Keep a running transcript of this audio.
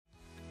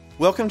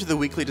Welcome to the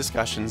weekly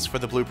discussions for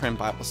the Blueprint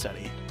Bible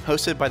Study,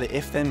 hosted by the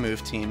If Then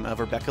Move team of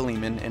Rebecca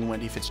Lehman and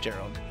Wendy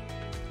Fitzgerald.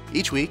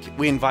 Each week,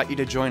 we invite you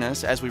to join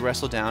us as we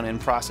wrestle down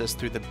and process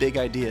through the big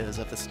ideas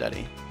of the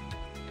study.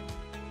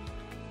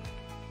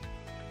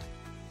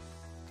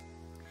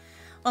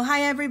 Well,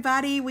 hi,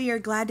 everybody. We are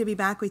glad to be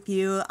back with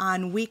you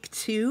on week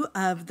 2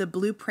 of the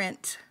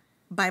Blueprint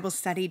Bible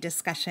Study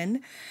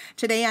discussion.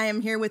 Today, I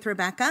am here with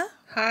Rebecca.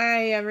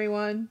 Hi,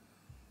 everyone.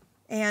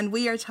 And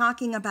we are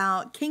talking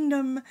about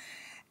kingdom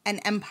and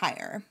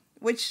empire,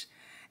 which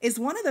is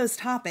one of those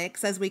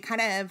topics, as we kind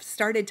of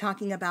started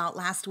talking about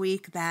last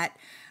week, that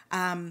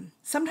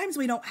sometimes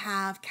we don't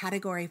have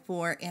category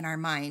for in our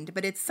mind,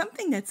 but it's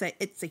something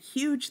it's a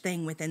huge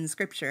thing within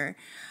Scripture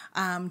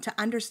to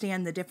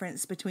understand the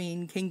difference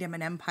between kingdom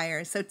and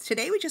empire. So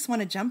today we just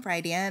want to jump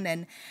right in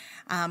and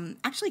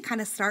actually kind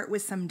of start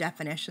with some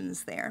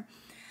definitions there.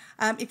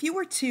 If you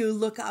were to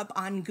look up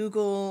on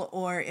Google,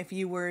 or if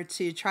you were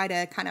to try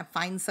to kind of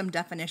find some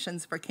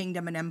definitions for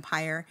kingdom and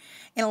empire,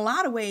 in a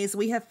lot of ways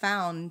we have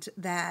found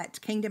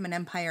that kingdom and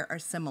empire are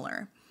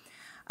similar.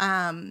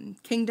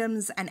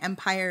 Kingdoms and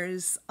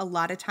empires, a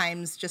lot of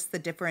times just the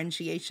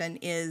differentiation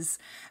is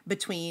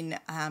between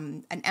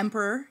an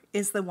emperor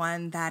is the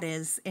one that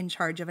is in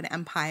charge of an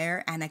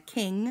empire, and a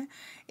king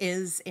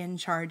is in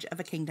charge of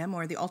a kingdom,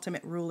 or the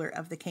ultimate ruler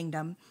of the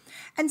kingdom.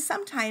 And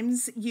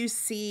sometimes you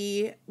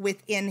see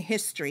within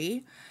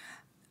history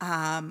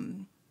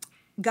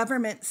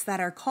governments that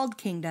are called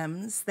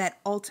kingdoms that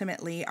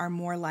ultimately are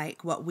more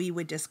like what we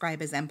would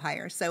describe as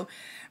empire. So,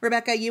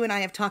 Rebecca, you and I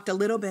have talked a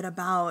little bit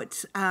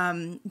about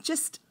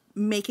just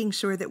making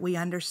sure that we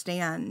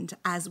understand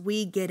as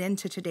we get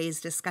into today's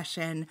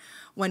discussion,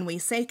 when we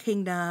say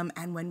kingdom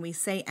and when we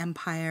say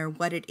empire,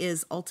 what it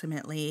is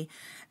ultimately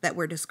that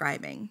we're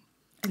describing.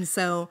 And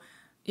so,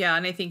 yeah,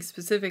 and I think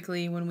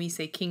specifically when we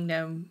say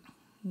kingdom,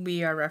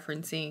 we are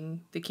referencing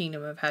the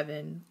kingdom of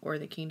heaven or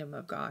the kingdom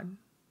of God.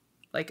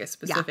 Like a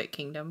specific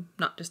kingdom,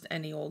 not just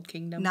any old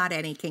kingdom. Not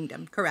any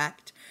kingdom,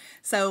 correct.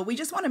 So we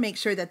just want to make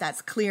sure that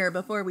that's clear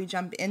before we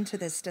jump into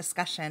this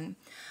discussion.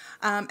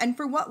 And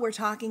for what we're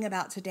talking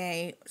about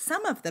today,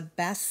 some of the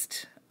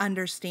best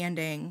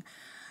understanding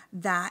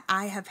that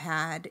I have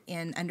had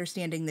in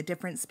understanding the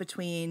difference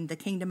between the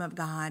kingdom of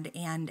God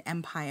and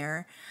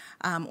empire,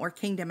 or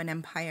kingdom and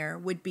empire,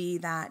 would be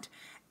that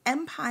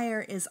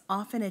empire is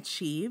often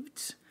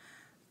achieved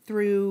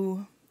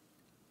through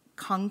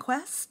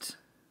conquest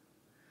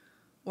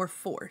or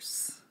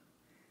force.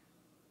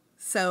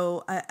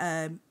 So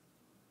a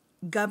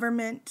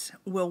government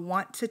will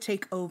want to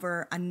take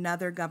over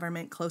another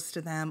government close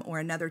to them or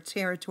another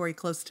territory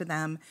close to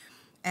them,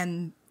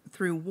 and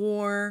through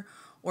war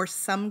or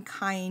some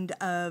kind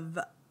of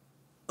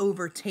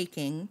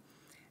overtaking,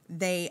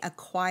 they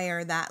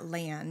acquire that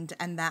land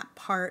and that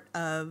part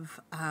of,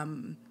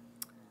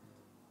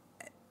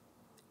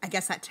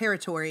 that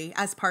territory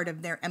as part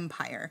of their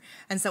empire.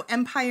 And so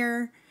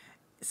empire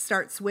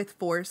starts with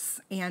force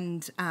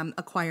and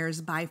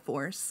acquires by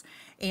force.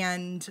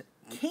 And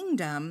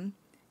kingdom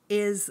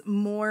is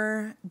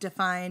more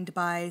defined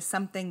by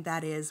something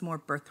that is more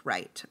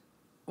birthright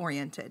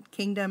oriented.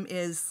 Kingdom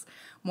is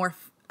more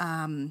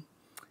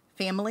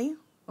family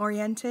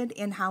oriented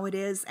in how it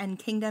is, and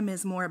kingdom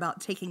is more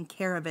about taking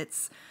care of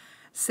its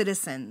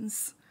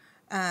citizens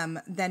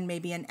than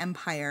maybe an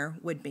empire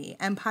would be.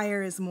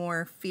 Empire is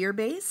more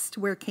fear-based,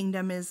 where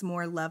kingdom is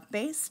more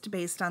love-based,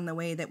 based on the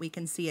way that we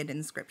can see it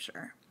in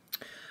Scripture.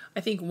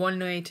 I think one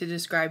way to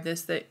describe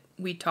this that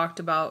we talked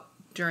about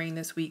during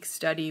this week's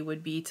study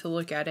would be to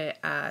look at it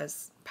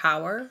as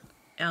power.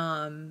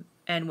 And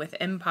with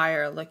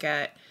empire, look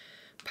at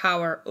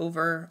power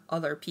over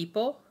other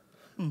people.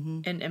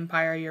 Mm-hmm. In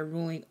empire, you're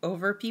ruling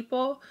over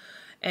people.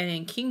 And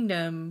in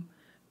kingdom,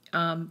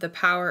 the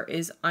power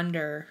is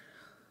under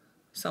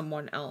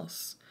someone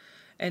else.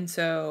 And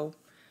so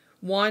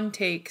one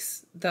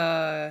takes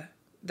the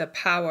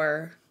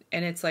power,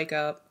 and it's like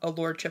a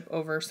lordship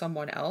over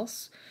someone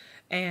else.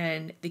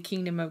 And the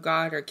kingdom of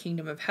God or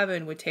kingdom of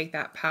heaven would take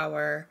that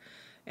power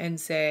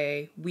and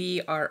say,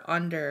 we are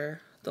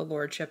under the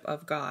lordship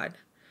of God.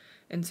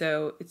 And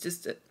so it's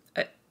just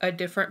a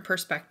different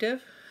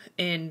perspective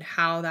in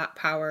how that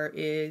power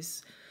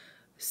is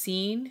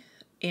seen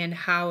and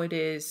how it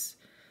is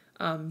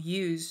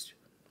used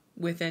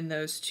within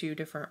those two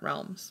different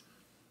realms.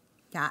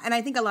 Yeah, and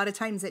I think a lot of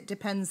times it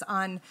depends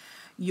on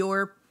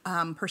your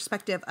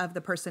perspective of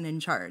the person in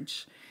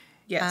charge.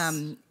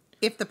 Yes.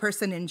 If the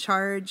person in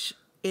charge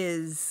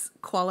is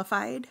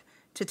qualified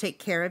to take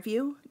care of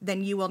you,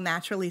 then you will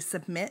naturally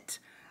submit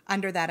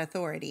under that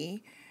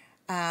authority.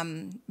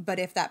 But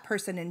if that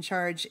person in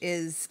charge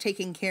is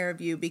taking care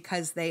of you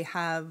because they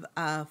have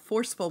a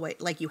forceful way,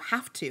 like you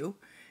have to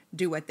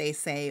do what they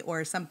say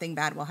or something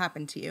bad will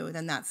happen to you,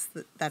 then that's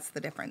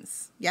the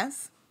difference.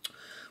 Yes?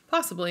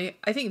 Possibly.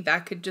 I think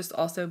that could just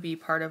also be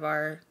part of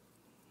our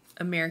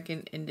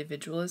American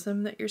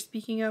individualism that you're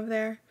speaking of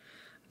there.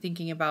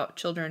 Thinking about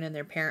children and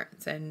their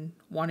parents and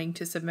wanting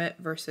to submit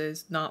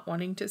versus not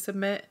wanting to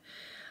submit.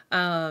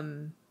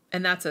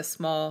 And that's a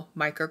small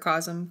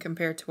microcosm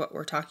compared to what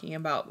we're talking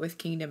about with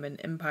kingdom and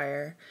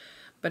empire.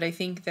 But I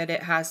think that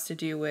it has to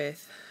do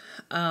with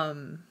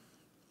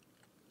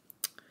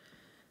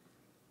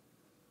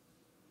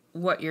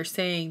what you're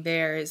saying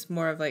there is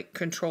more of like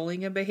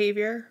controlling a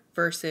behavior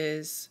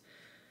versus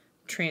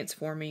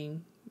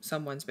transforming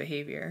someone's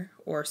behavior,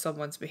 or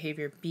someone's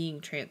behavior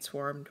being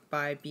transformed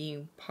by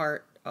being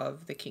part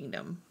of the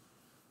kingdom.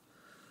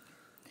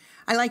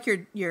 I like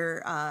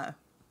your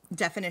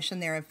definition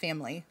there of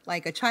family.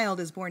 Like a child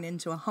is born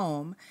into a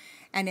home,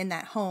 and in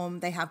that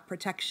home they have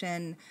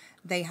protection,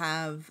 they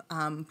have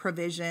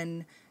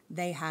provision,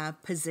 they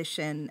have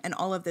position, and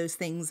all of those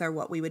things are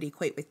what we would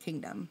equate with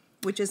kingdom,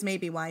 which is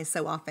maybe why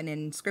so often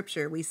in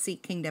Scripture we see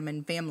kingdom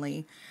and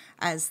family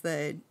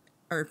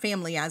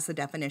family as the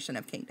definition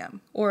of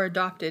kingdom. Or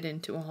adopted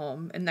into a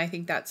home. And I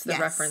think that's the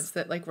Yes. reference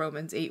that like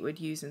Romans 8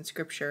 would use in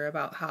Scripture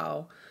about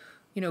how,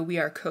 we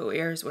are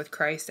co-heirs with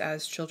Christ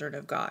as children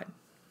of God.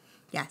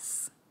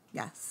 Yes,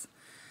 yes.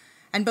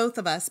 And both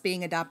of us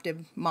being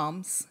adoptive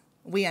moms,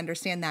 we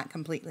understand that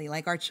completely.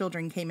 Like our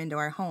children came into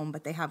our home,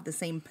 but they have the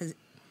same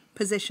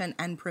position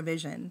and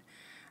provision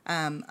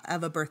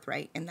of a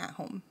birthright in that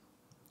home.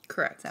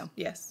 Correct. So,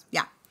 yes.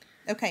 Yeah.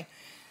 Okay.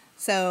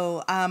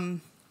 So,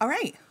 all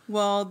right.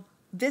 Well,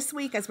 this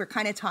week, as we're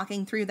kind of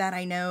talking through that,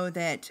 I know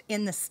that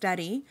in the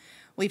study,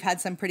 we've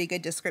had some pretty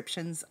good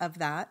descriptions of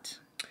that.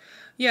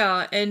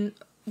 Yeah. And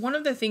one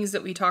of the things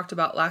that we talked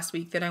about last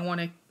week that I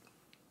want to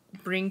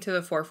bring to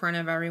the forefront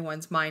of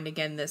everyone's mind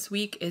again this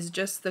week is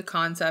just the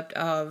concept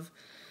of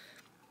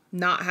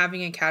not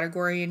having a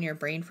category in your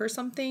brain for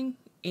something,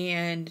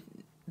 and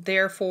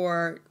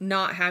therefore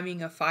not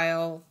having a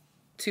file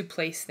to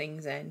place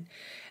things in.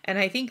 And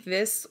I think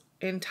this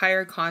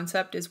entire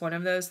concept is one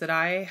of those that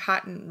I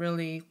hadn't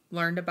really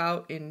learned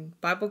about in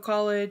Bible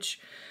college.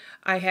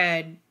 I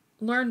had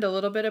learned a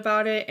little bit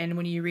about it, and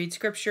when you read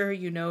Scripture,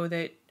 you know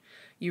that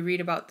you read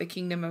about the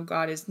kingdom of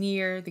God is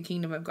near, the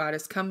kingdom of God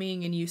is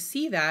coming, and you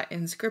see that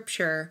in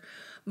Scripture.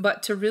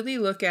 But to really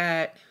look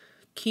at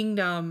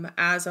kingdom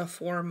as a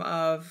form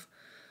of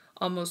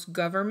almost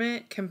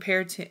government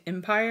compared to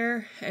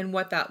empire and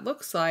what that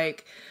looks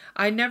like,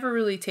 I never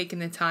really taken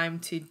the time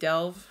to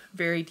delve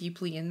very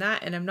deeply in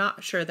that. And I'm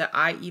not sure that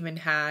I even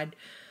had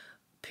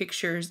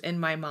pictures in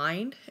my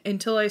mind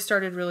until I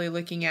started really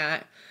looking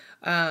at,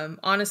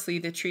 honestly,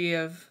 the tree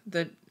of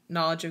the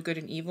knowledge of good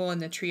and evil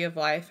and the tree of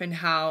life, and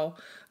how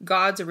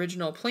God's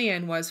original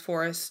plan was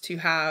for us to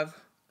have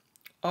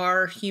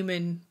our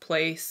human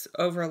place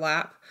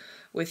overlap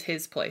with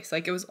his place.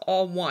 Like it was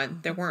all one.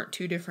 There weren't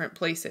two different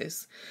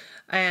places.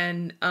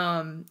 And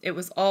it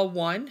was all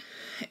one.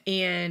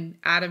 And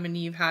Adam and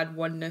Eve had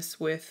oneness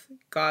with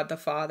God the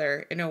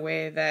Father in a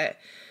way that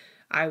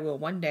I will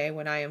one day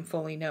when I am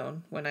fully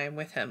known, when I am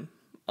with him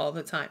all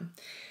the time.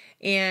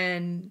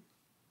 And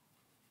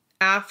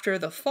after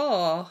the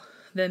fall,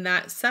 then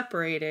that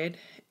separated,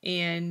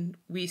 and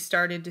we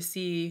started to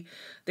see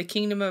the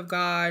kingdom of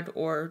God,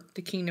 or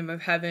the kingdom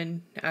of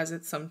heaven, as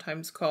it's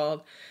sometimes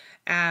called,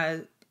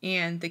 and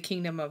the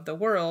kingdom of the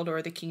world,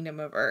 or the kingdom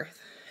of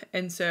earth.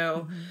 And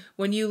so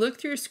when you look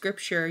through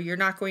Scripture, you're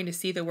not going to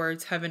see the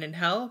words heaven and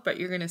hell, but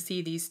you're going to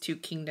see these two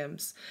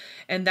kingdoms.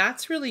 And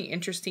that's really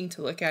interesting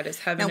to look at,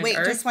 as heaven and earth. Now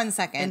wait, just 1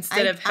 second.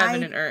 Instead of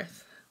heaven and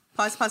earth.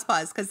 Pause,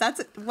 because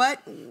that's,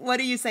 what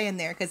are you saying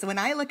there? Because when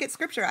I look at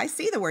Scripture, I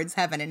see the words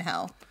heaven and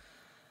hell.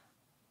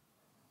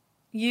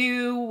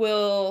 You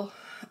will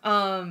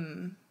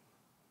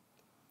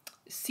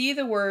see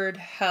the word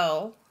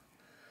hell,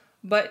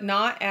 but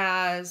not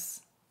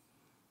as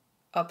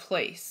a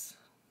place.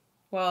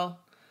 Well,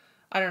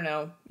 I don't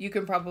know. You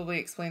can probably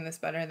explain this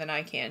better than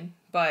I can.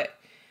 But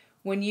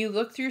when you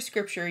look through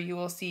Scripture, you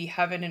will see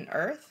heaven and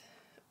earth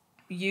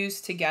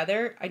used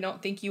together. I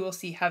don't think you will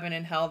see heaven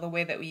and hell the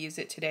way that we use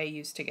it today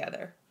used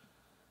together.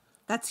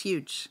 That's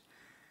huge.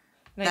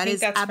 And I think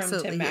that's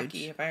from Tim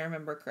Mackey, if I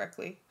remember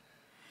correctly.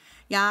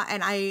 Yeah,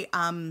 and I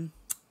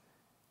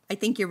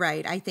think you're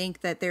right. I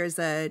think that there's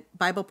a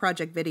Bible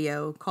Project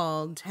video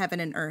called Heaven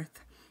and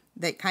Earth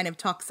that kind of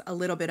talks a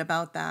little bit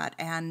about that.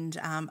 And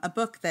a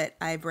book that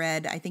I've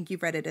read, I think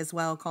you've read it as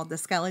well, called The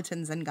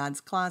Skeletons in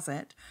God's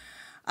Closet,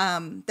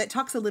 that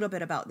talks a little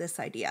bit about this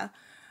idea.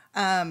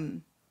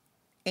 And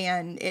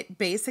it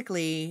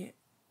basically,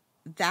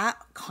 that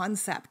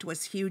concept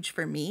was huge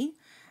for me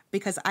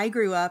because I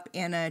grew up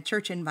in a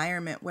church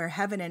environment where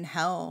heaven and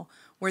hell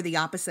were the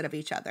opposite of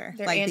each other.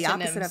 They're like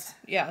antonyms. The opposite of,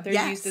 yeah, they're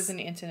yes. used as an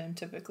antonym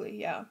typically,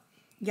 yeah.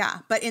 Yeah,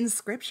 but in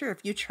Scripture, if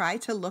you try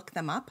to look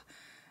them up,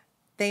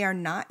 they are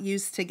not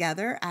used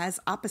together as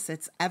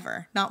opposites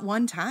ever. Not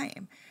one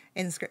time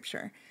in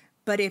Scripture.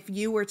 But if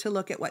you were to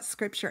look at what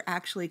Scripture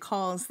actually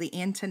calls the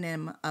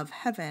antonym of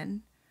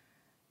heaven,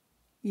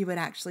 you would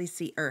actually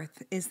see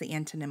earth is the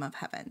antonym of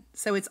heaven.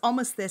 So it's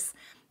almost this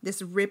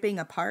ripping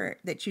apart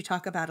that you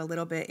talk about a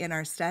little bit in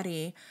our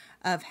study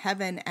of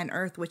heaven and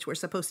earth, which were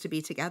supposed to be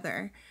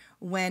together,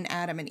 when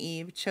Adam and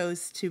Eve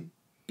chose to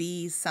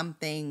be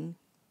something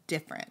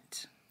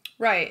different.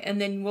 Right.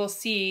 And then we'll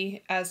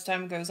see as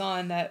time goes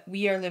on that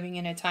we are living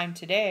in a time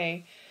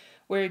today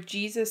where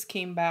Jesus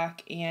came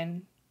back,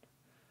 and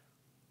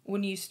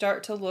when you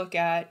start to look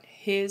at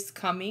his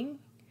coming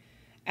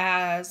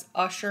as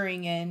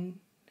ushering in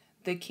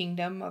the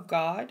kingdom of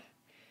God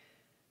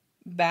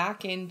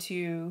back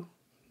into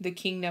the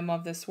kingdom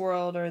of this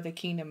world or the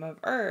kingdom of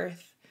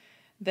earth,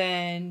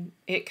 then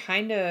it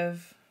kind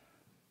of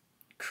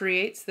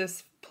creates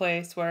this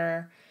place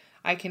where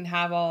I can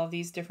have all of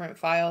these different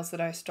files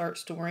that I start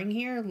storing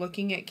here,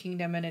 looking at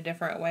kingdom in a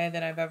different way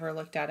than I've ever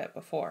looked at it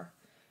before.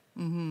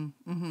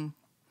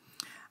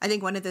 I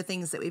think one of the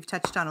things that we've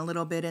touched on a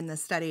little bit in the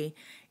study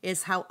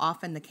is how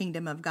often the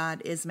kingdom of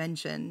God is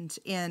mentioned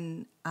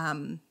in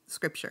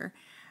Scripture.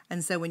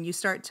 And so when you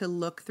start to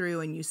look through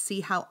and you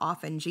see how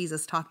often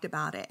Jesus talked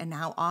about it and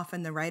how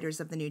often the writers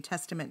of the New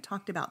Testament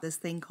talked about this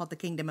thing called the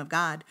kingdom of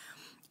God,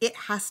 it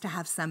has to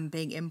have some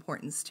big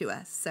importance to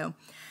us. So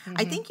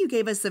I think you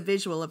gave us a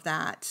visual of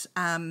that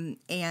and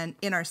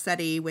in our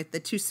study with the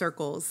two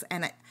circles.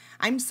 And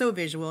I'm so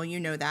visual, you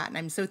know that. And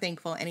I'm so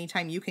thankful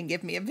anytime you can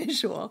give me a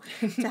visual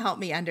to help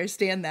me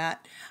understand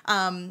that.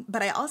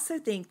 But I also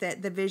think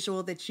that the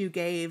visual that you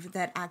gave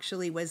that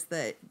actually was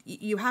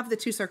you have the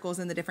two circles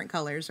in the different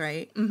colors,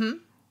 right? Mm-hmm.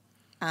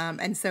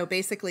 And so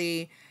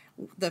basically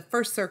the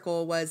first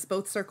circle was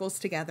both circles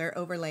together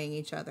overlaying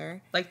each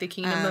other. Like the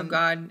kingdom of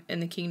God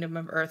and the kingdom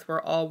of earth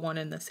were all one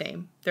and the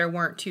same. There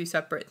weren't two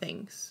separate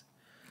things.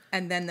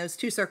 And then those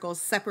two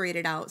circles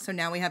separated out. So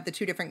now we have the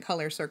two different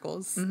color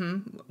circles.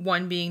 Mm-hmm.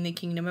 One being the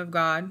kingdom of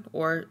God,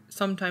 or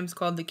sometimes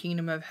called the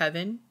kingdom of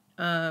heaven.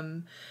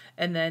 And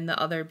then the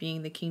other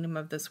being the kingdom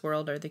of this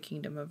world or the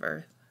kingdom of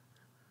earth.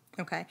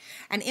 Okay.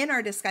 And in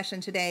our discussion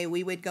today,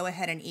 we would go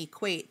ahead and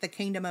equate the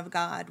kingdom of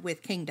God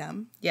with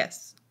kingdom.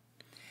 Yes.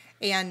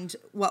 And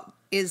what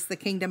is the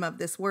kingdom of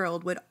this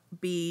world would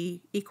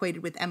be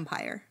equated with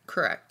empire.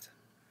 Correct.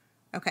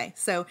 Okay,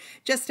 so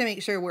just to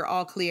make sure we're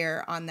all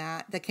clear on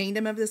that, the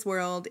kingdom of this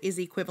world is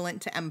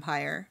equivalent to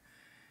empire.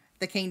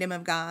 The kingdom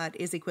of God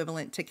is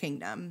equivalent to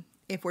kingdom.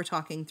 If we're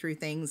talking through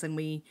things and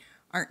we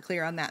aren't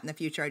clear on that in the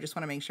future, I just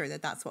want to make sure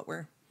that that's what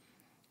we're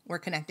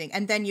connecting.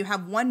 And then you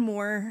have one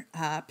more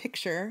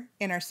picture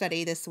in our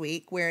study this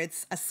week where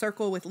it's a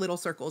circle with little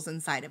circles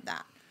inside of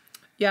that.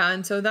 Yeah,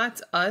 and so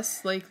that's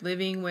us, like,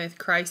 living with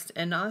Christ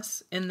in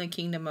us in the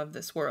kingdom of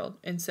this world.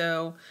 And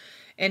so,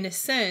 in a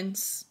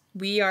sense,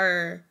 we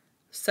are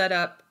set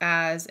up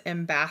as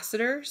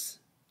ambassadors,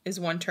 is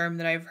one term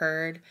that I've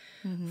heard,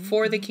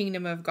 for the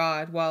kingdom of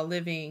God while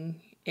living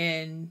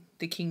in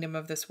the kingdom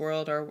of this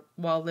world, or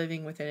while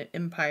living within an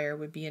empire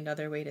would be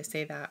another way to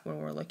say that when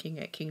we're looking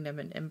at kingdom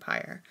and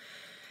empire.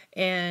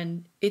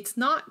 And it's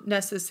not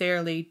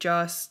necessarily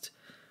just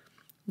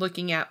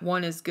looking at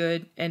one is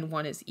good and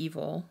one is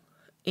evil.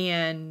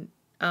 And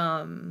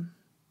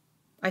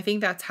I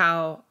think that's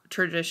how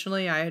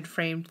traditionally I had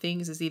framed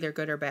things as either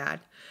good or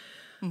bad.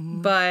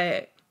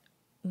 But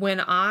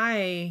when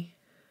I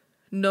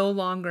no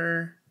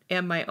longer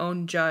am my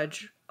own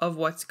judge of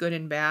what's good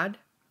and bad,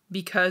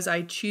 because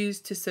I choose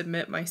to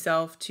submit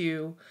myself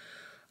to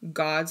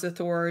God's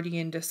authority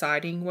in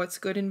deciding what's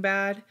good and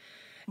bad,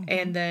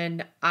 and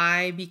then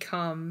I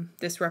become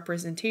this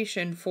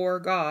representation for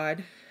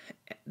God,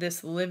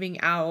 this living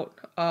out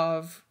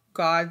of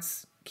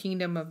God's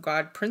kingdom of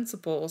God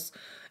principles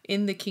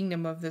in the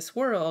kingdom of this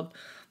world,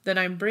 then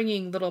I'm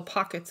bringing little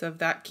pockets of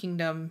that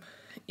kingdom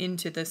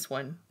into this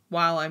one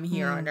while I'm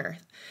here on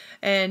earth.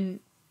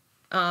 And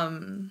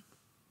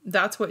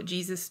that's what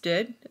Jesus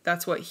did.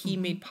 That's what he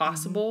made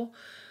possible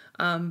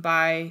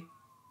by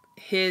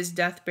his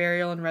death,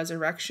 burial, and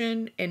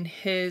resurrection, and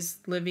his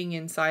living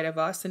inside of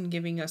us and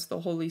giving us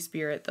the Holy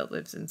Spirit that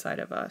lives inside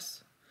of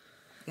us.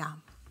 Yeah.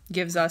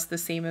 Gives us the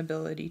same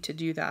ability to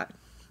do that.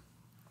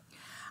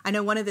 I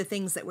know one of the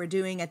things that we're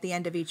doing at the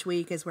end of each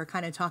week is we're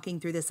kind of talking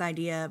through this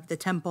idea of the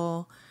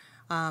temple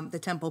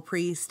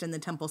priest and the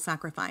temple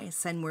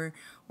sacrifice. And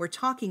we're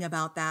talking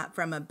about that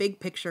from a big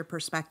picture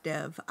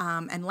perspective.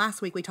 And last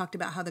week we talked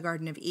about how the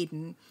Garden of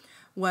Eden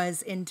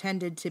was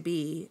intended to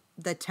be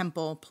the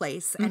temple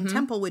place. And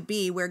temple would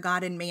be where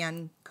God and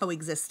man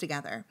coexist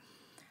together,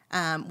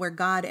 where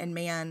God and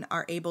man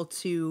are able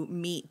to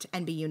meet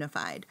and be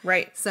unified.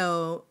 Right.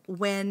 So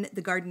when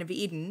the Garden of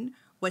Eden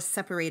was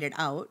separated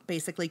out,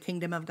 basically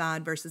kingdom of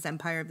God versus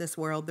empire of this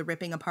world, the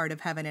ripping apart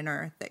of heaven and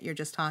earth that you're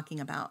just talking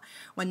about.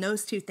 When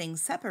those two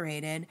things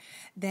separated,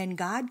 then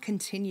God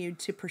continued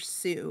to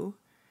pursue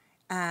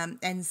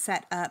and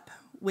set up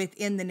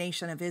within the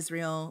nation of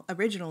Israel,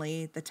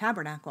 originally the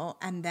tabernacle,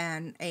 and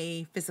then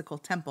a physical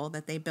temple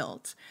that they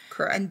built.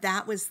 Correct. And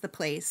that was the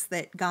place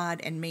that God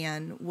and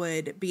man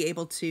would be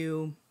able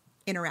to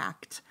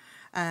interact.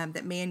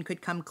 That man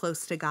could come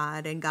close to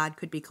God and God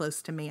could be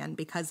close to man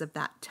because of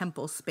that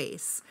temple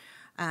space.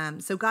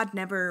 So God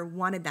never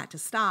wanted that to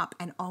stop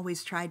and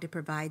always tried to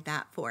provide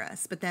that for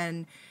us. But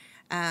then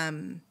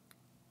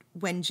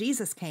when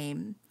Jesus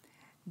came,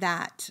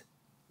 that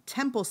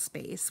temple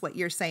space, what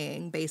you're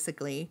saying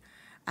basically,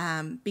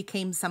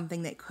 became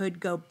something that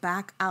could go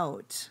back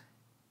out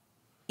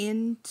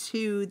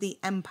into the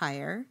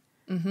empire,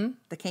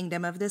 the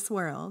kingdom of this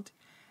world,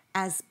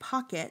 as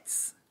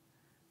pockets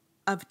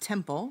of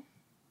temple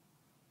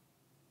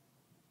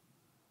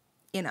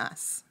in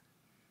us.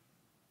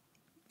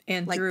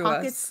 And Like through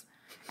pockets us.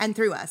 and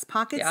through us.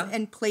 Pockets Yeah.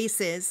 and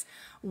places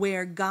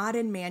where God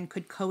and man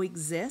could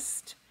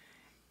coexist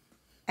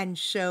and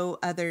show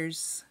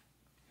others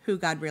who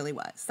God really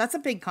was. That's a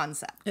big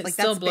concept. It Like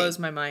still that's blows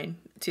big. my mind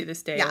to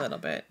this day Yeah. a little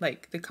bit.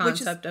 Like the Which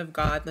is- concept of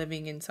God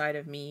living inside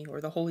of me,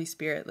 or the Holy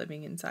Spirit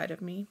living inside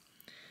of me.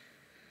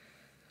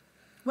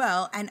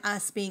 Well, and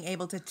us being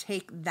able to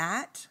take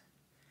that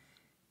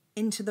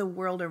into the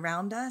world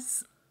around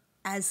us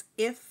as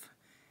if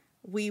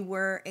we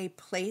were a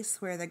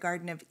place where the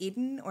Garden of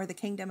Eden or the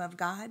kingdom of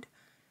God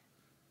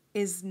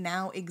is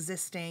now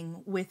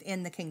existing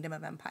within the kingdom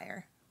of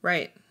empire.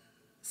 Right.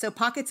 So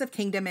pockets of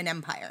kingdom and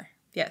empire.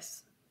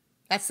 Yes.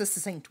 That's the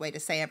succinct way to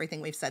say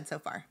everything we've said so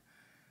far.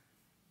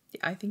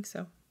 Yeah, I think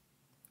so.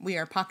 We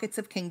are pockets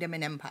of kingdom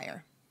and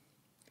empire.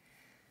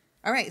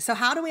 All right, so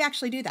how do we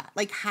actually do that?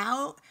 Like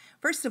how,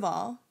 first of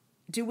all,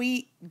 do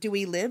we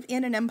live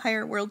in an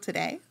empire world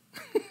today?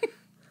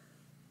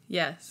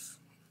 Yes.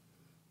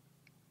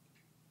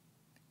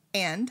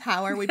 And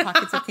how are we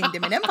pockets of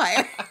kingdom and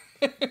empire?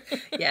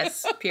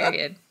 Yes.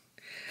 Period.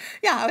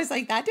 Yeah, I was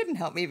like, that didn't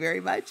help me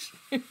very much.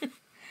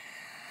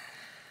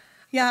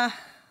 Yeah.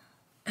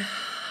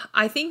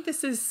 I think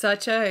this is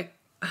such a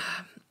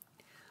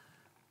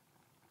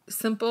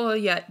simple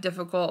yet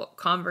difficult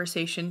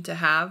conversation to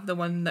have, the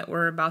one that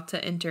we're about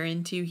to enter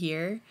into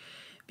here,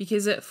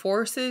 because it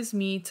forces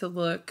me to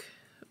look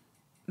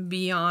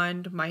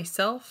beyond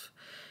myself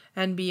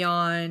and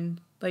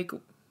beyond like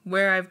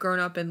where I've grown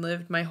up and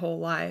lived my whole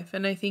life.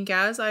 And I think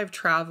as I've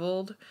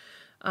traveled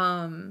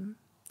to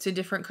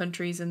different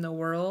countries in the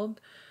world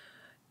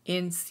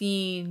and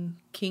seen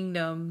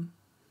kingdom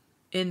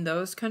in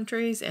those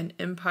countries and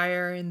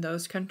empire in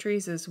those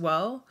countries as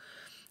well,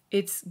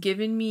 it's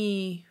given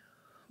me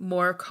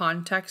more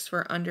context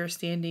for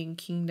understanding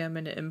kingdom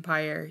and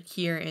empire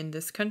here in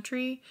this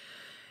country,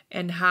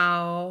 and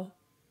how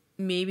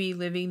maybe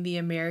living the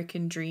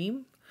American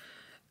dream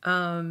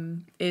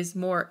is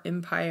more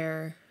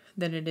empire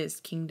than it is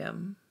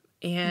kingdom.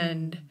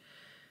 And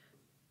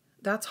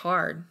that's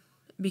hard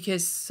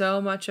because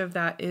so much of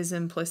that is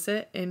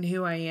implicit in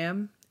who I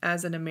am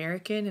as an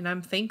American. And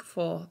I'm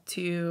thankful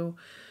to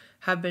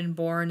have been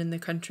born in the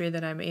country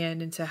that I'm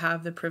in and to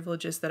have the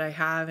privileges that I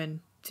have,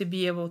 and to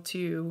be able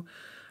to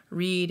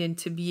read and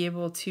to be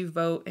able to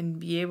vote and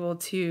be able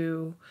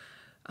to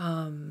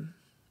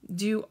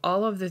do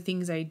all of the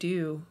things I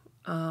do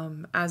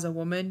as a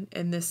woman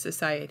in this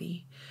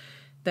society,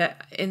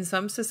 that in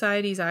some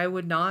societies I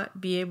would not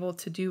be able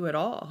to do at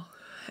all,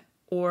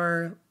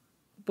 or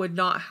would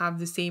not have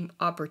the same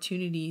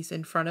opportunities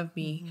in front of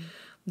me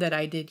that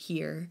I did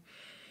here.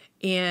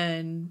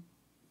 And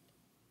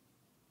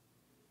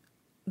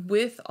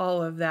with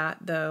all of that,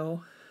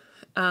 though,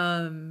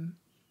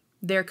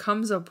 there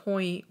comes a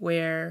point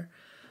where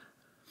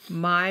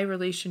my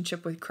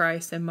relationship with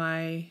Christ and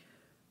my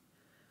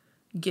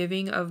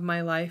giving of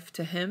my life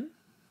to Him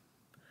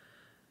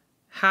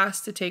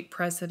has to take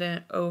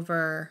precedent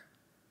over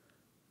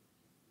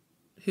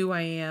who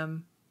I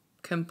am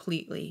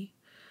completely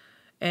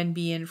and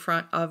be in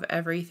front of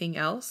everything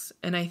else.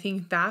 And I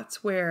think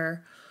that's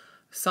where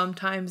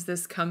sometimes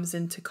this comes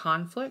into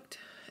conflict.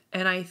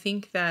 And I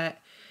think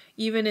that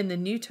even in the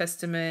New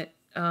Testament,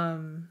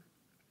 the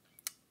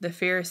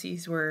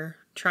Pharisees were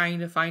trying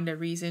to find a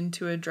reason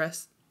to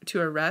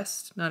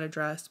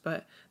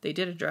but they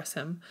did address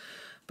him.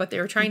 But they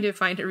were trying to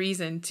find a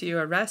reason to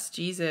arrest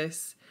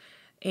Jesus.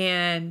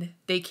 And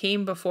they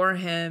came before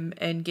him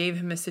and gave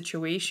him a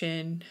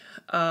situation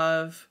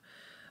of,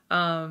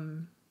 I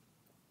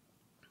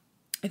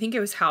think it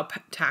was how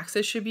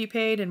taxes should be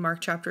paid in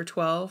Mark chapter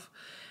 12.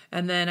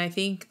 And then I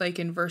think like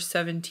in verse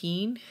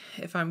 17,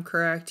 if I'm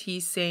correct,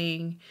 he's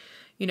saying,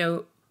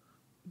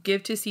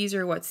 give to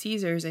Caesar what's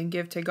Caesar's and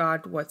give to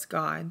God what's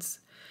God's.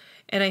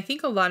 And I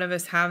think a lot of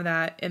us have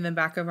that in the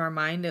back of our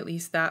mind, at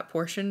least that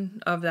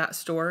portion of that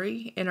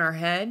story in our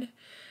head.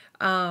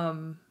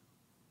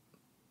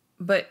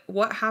 But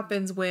what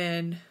happens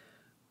when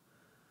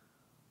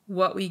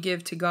what we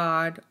give to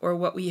God, or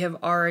what we have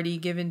already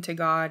given to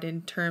God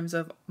in terms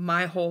of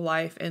my whole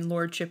life and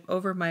lordship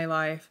over my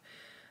life,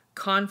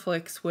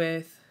 conflicts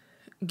with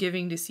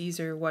giving to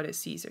Caesar what is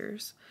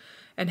Caesar's?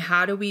 And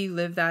how do we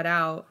live that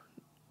out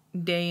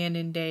day in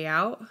and day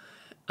out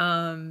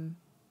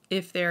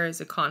if there is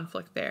a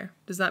conflict there?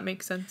 Does that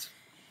make sense?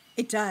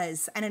 It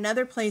does. And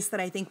another place that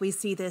I think we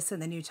see this in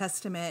the New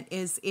Testament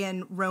is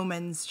in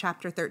Romans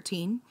chapter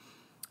 13.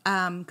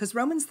 Because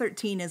Romans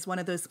 13 is one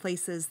of those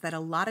places that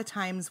a lot of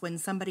times when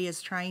somebody is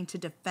trying to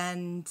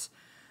defend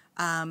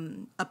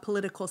a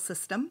political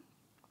system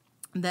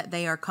that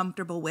they are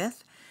comfortable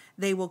with,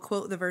 they will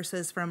quote the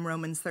verses from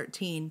Romans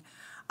 13.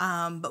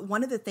 But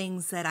one of the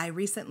things that I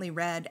recently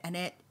read, and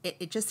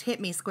it just hit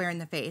me square in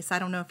the face. I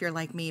don't know if you're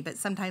like me, but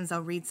sometimes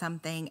I'll read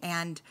something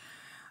and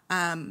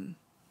all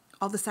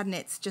of a sudden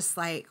it's just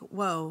like,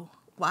 whoa,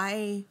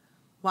 why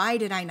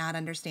did I not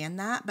understand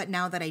that? But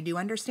now that I do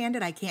understand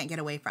it, I can't get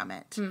away from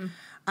it.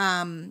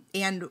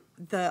 And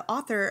the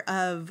author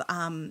of,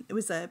 it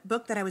was a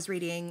book that I was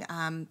reading.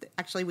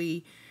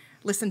 Actually,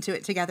 listened to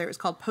it together. It was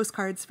called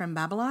Postcards from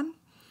Babylon.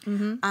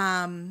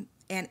 And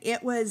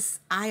it was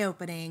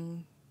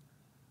eye-opening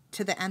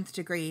to the nth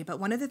degree. But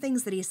one of the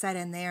things that he said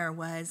in there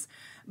was,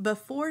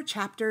 before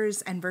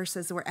chapters and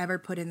verses were ever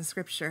put in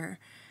Scripture,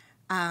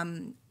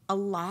 a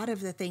lot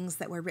of the things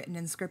that were written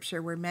in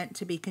Scripture were meant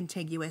to be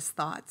contiguous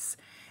thoughts.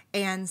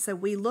 And so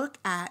we look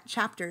at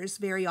chapters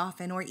very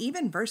often, or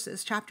even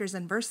verses, chapters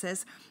and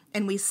verses,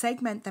 and we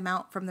segment them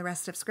out from the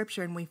rest of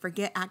Scripture, and we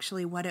forget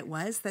actually what it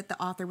was that the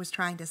author was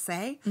trying to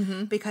say,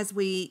 because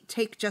we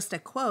take just a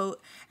quote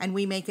and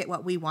we make it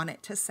what we want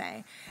it to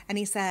say. And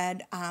he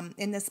said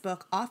in this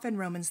book, often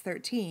Romans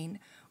 13,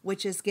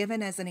 which is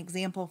given as an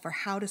example for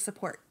how to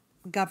support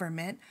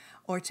government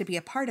or to be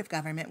a part of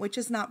government, which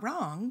is not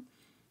wrong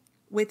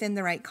within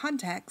the right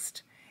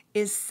context,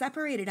 is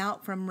separated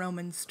out from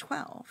Romans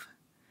 12.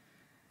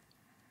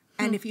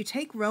 And if you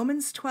take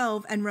Romans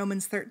 12 and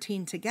Romans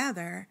 13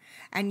 together,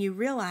 and you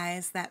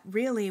realize that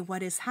really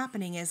what is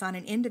happening is, on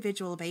an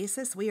individual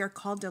basis, we are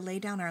called to lay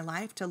down our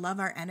life, to love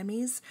our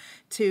enemies,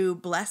 to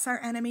bless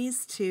our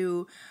enemies,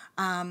 to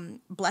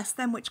bless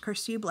them which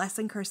curse you, bless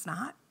and curse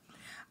not,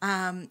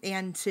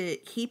 and to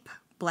heap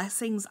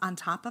blessings on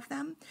top of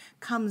them,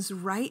 comes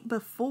right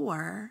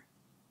before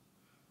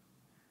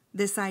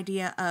this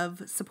idea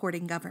of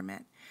supporting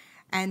government.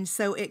 And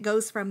so it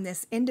goes from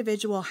this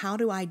individual, how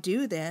do I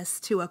do this,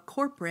 to a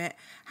corporate,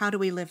 how do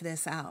we live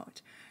this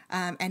out?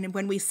 And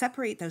when we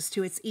separate those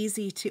two, it's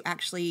easy to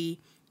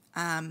actually,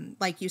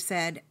 like you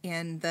said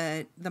in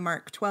the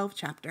Mark 12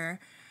 chapter,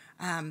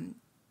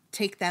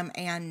 take them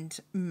and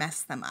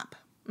mess them up.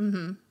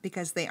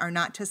 Because they are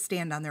not to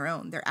stand on their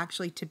own. They're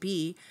actually to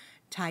be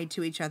tied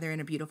to each other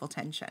in a beautiful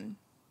tension.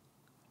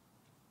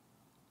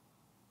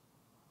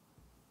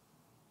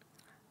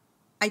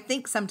 I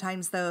think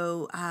sometimes,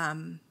 though,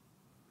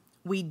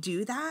 we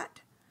do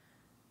that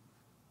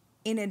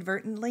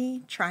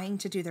inadvertently, trying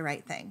to do the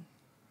right thing.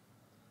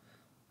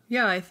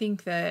 Yeah, I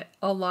think that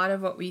a lot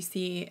of what we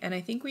see, and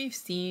I think we've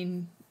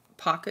seen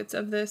pockets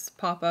of this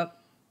pop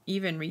up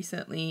even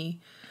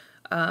recently,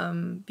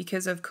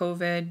 because of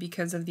COVID,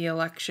 because of the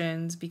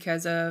elections,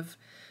 because of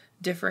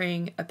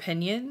differing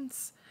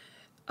opinions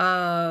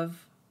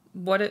of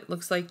what it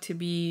looks like to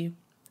be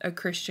a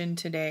Christian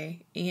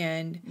today.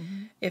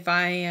 And if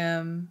I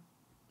am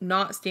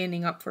not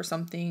standing up for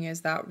something,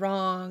 is that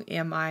wrong?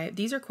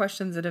 These are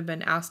questions that have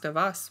been asked of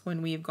us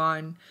when we've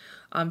gone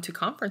to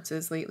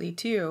conferences lately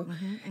too.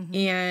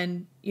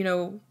 And,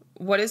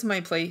 what is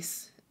my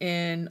place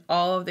in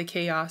all of the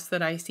chaos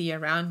that I see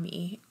around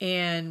me?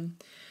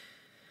 And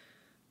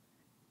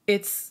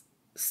it's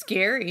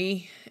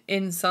scary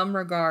in some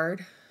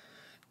regard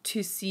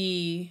to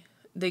see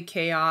the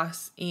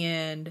chaos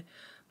and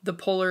the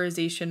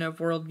polarization of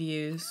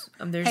worldviews.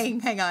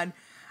 Hang on.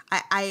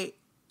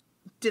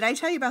 Did I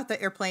tell you about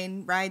the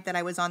airplane ride that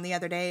I was on the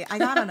other day? I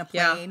got on a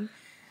plane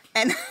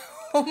and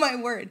oh my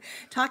word,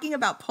 talking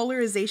about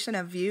polarization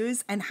of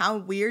views and how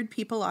weird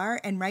people are,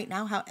 and right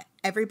now how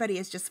everybody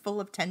is just full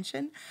of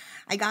tension.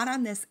 I got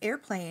on this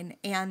airplane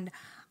and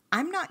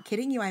I'm not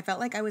kidding you, I felt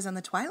like I was on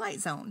the Twilight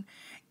Zone.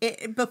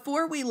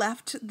 Before we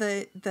left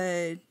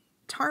the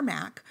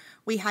tarmac,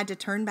 we had to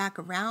turn back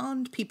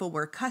around. People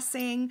were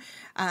cussing.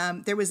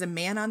 There was a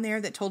man on there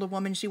that told a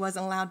woman she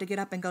wasn't allowed to get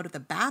up and go to the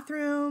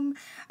bathroom.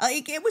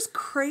 It was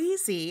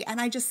crazy.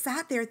 And I just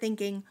sat there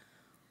thinking,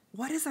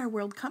 what has our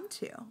world come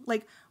to?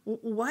 Like,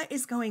 what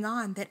is going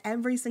on that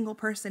every single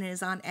person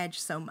is on edge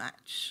so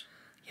much?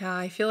 Yeah,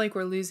 I feel like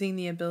we're losing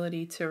the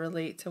ability to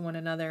relate to one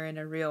another in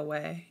a real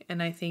way.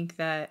 And I think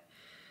that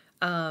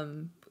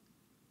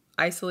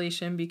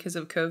isolation because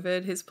of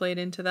COVID has played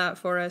into that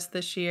for us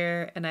this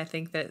year. And I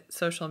think that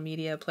social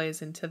media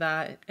plays into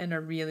that in a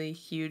really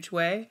huge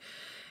way.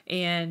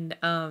 And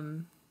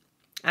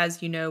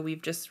as you know,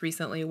 we've just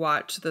recently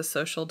watched The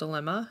Social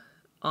Dilemma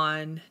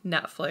on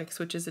Netflix,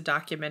 which is a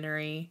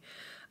documentary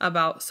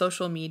about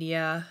social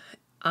media.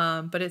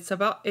 But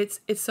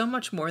it's so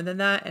much more than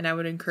that. And I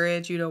would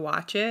encourage you to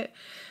watch it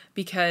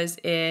because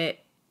it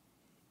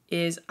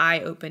is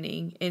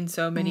eye-opening in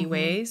so many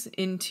ways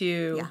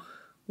into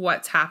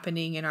what's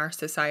happening in our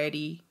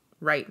society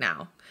right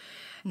now,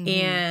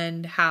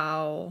 and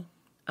how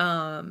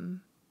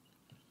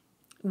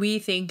we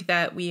think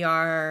that we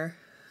are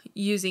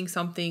using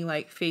something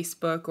like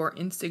Facebook or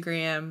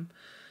Instagram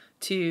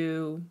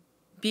to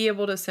be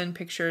able to send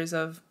pictures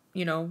of,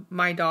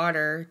 my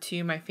daughter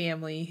to my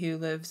family who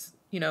lives,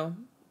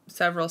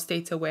 several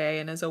states away,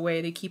 and as a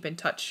way to keep in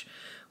touch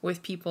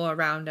with people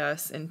around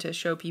us and to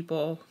show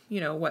people,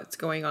 what's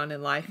going on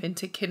in life and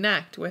to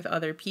connect with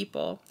other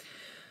people.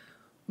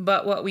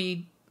 But what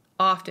we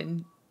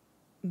often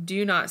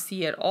do not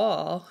see at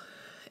all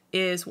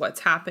is what's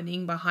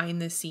happening behind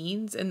the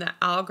scenes and the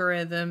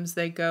algorithms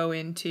that go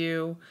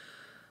into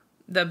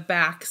the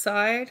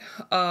backside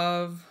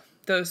of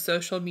those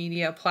social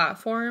media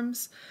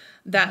platforms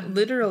that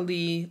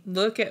literally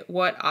look at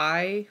what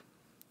I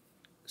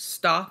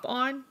stop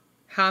on,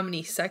 how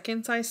many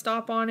seconds I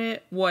stop on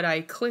it, what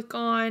I click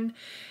on,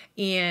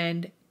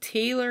 and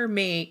tailor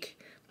make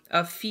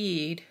a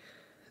feed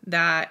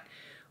that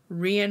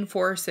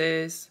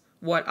reinforces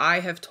what I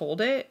have told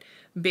it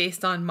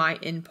based on my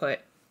input.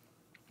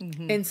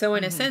 And so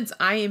in a sense,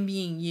 I am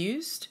being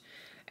used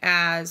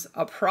as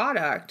a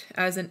product,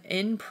 as an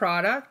end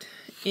product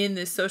in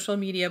this social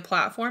media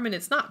platform. And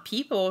it's not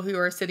people who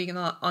are sitting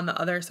on the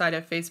other side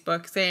of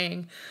Facebook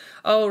saying,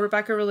 oh,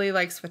 Rebecca really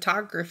likes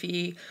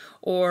photography,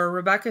 or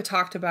Rebecca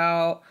talked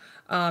about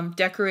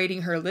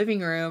decorating her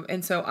living room,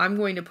 and so I'm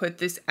going to put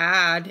this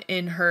ad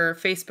in her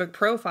Facebook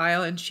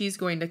profile and she's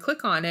going to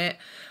click on it.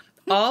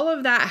 All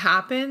of that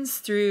happens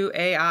through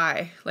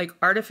AI. Like,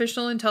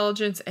 artificial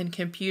intelligence and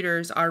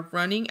computers are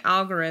running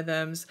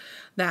algorithms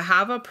that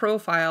have a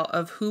profile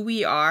of who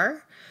we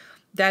are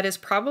that is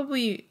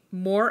probably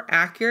more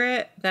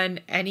accurate than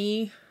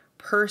any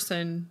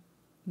person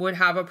would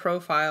have a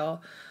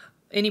profile,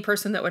 any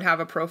person that would have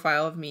a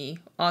profile of me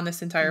on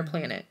this entire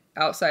planet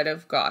outside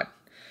of God.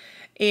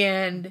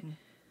 And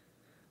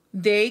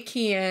they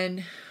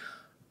can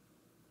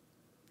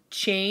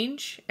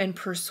change and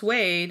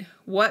persuade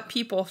what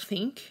people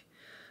think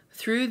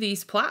through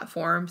these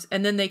platforms.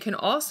 And then they can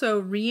also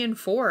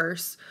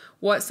reinforce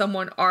what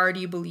someone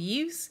already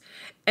believes.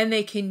 And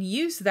they can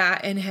use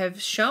that and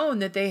have shown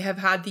that they have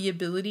had the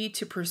ability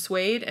to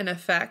persuade and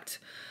affect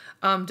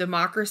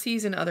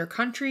democracies in other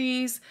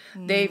countries.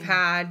 They've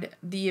had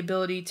the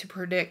ability to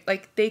predict,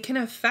 like, they can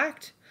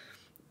affect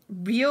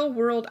real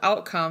world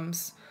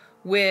outcomes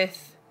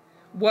with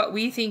what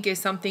we think is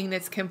something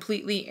that's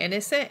completely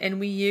innocent, and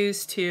we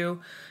use to,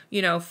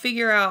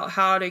 figure out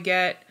how to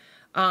get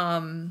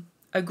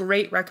a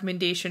great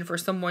recommendation for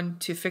someone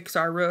to fix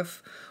our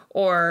roof,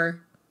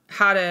 or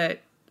how to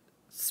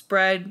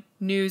spread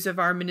news of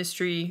our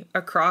ministry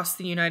across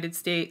the United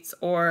States,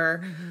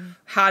 or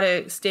how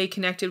to stay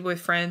connected with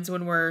friends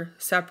when we're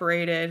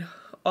separated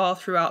all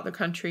throughout the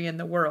country and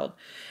the world.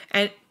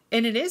 And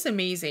it is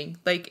amazing,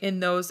 like, in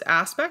those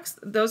aspects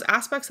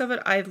of it,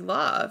 I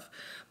love.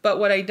 But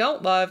what I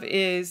don't love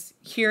is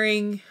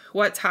hearing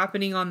what's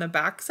happening on the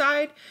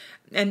backside,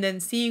 and then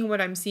seeing what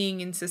I'm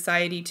seeing in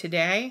society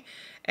today,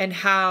 and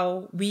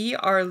how we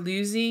are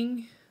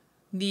losing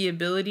the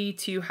ability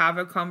to have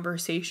a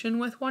conversation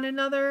with one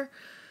another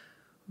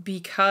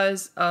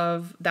because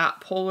of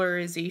that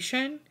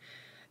polarization.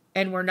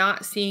 And we're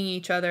not seeing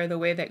each other the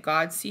way that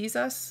God sees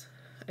us,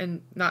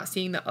 and not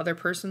seeing the other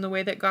person the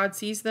way that God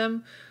sees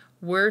them.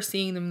 We're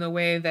seeing them the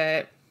way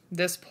that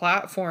this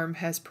platform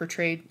has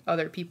portrayed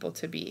other people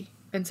to be.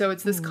 And so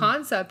it's this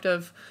concept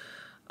of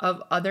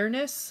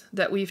otherness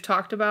that we've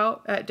talked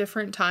about at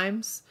different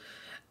times,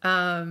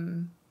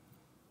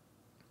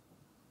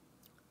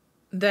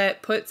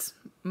 that puts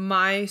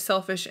my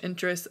selfish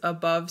interests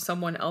above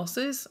someone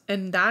else's.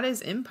 And that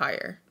is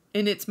empire.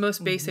 In its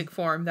most basic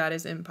form, that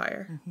is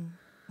empire.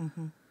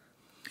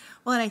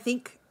 Well, and I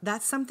think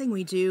that's something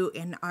we do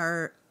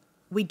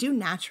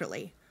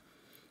naturally.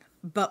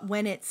 But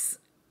when it's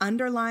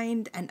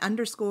underlined and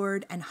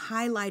underscored and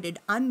highlighted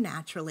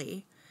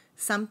unnaturally,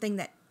 something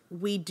that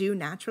we do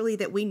naturally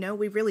that we know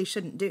we really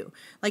shouldn't do.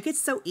 Like,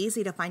 it's so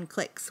easy to find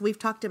clicks. We've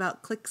talked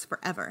about clicks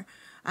forever.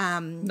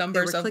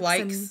 Numbers of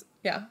likes.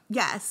 Yeah.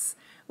 Yes.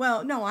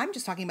 Well, no, I'm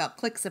just talking about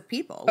clicks of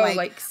people. Oh,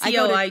 like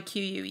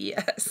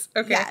CLIQUES.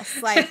 Okay.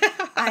 Yes. Like,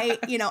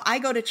 I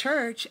go to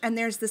church and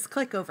there's this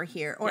click over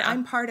here, or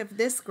I'm part of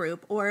this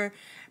group, or,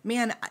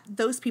 man,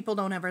 those people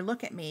don't ever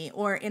look at me.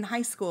 Or in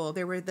high school,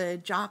 there were the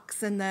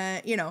jocks and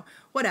the,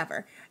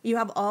 whatever. You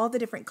have all the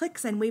different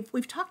cliques, and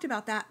we've talked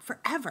about that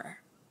forever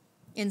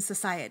in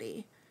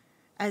society,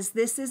 as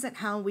this isn't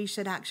how we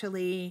should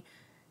actually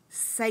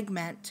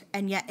segment,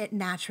 and yet it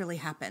naturally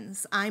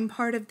happens. I'm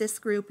part of this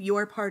group,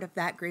 you're part of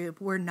that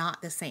group, we're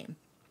not the same.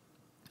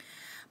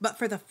 But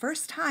for the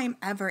first time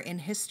ever in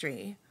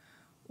history,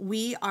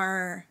 we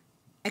are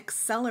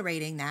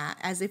accelerating that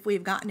as if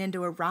we've gotten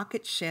into a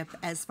rocket ship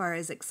as far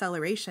as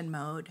acceleration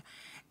mode.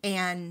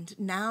 And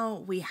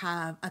now we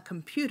have a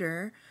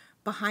computer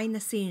behind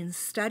the scenes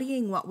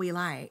studying what we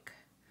like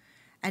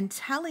and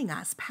telling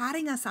us,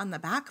 patting us on the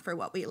back for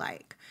what we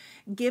like,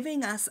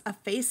 giving us a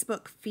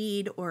Facebook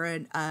feed or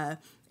a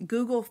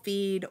Google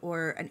feed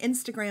or an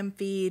Instagram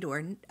feed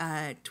or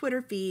a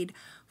Twitter feed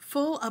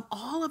full of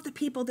all of the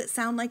people that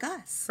sound like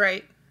us.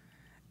 Right.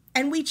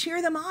 And we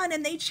cheer them on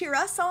and they cheer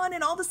us on,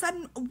 and all of a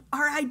sudden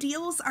our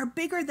ideals are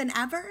bigger than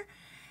ever.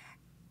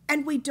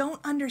 And we don't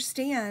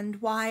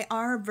understand why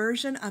our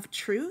version of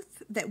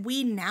truth that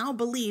we now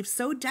believe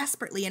so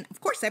desperately, and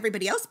of course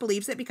everybody else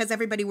believes it because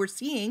everybody we're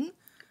seeing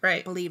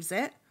believes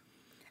it.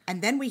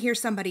 And then we hear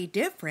somebody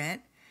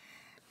different,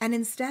 and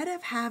instead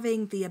of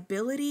having the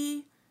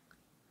ability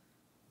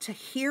to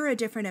hear a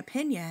different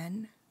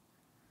opinion,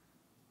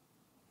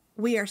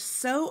 we are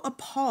so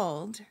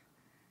appalled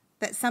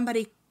that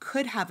somebody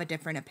could have a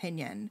different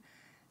opinion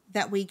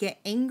that we get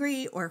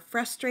angry or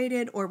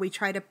frustrated, or we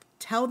try to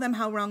tell them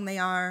how wrong they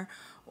are,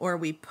 or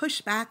we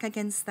push back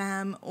against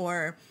them,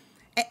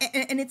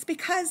 and it's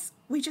because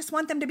we just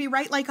want them to be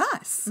right like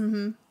us.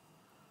 Mm-hmm.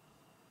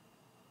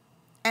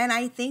 And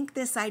I think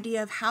this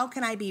idea of how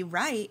can I be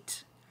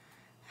right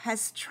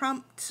has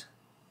trumped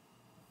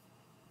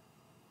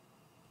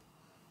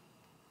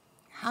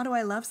how do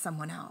I love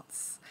someone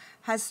else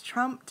has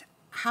trumped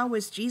how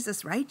was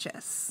Jesus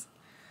righteous.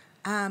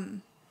 I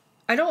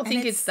don't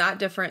think it's that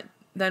different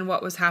than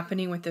what was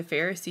happening with the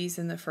Pharisees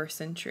in the first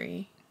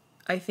century.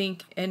 I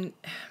think, and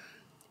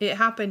it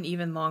happened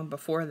even long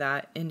before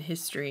that in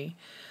history,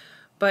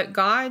 but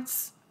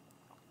God's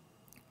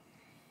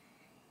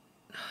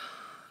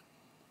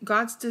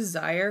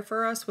desire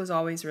for us was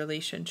always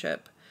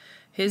relationship.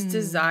 His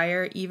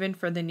desire, even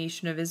for the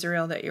nation of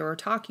Israel that you were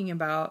talking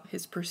about,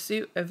 his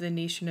pursuit of the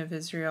nation of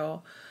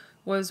Israel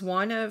was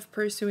one of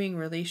pursuing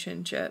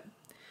relationship.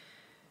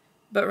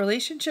 But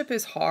relationship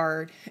is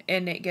hard,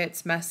 and it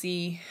gets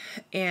messy,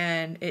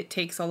 and it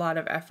takes a lot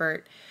of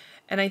effort.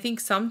 And I think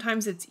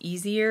sometimes it's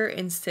easier,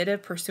 instead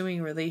of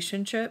pursuing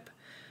relationship,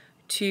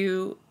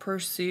 to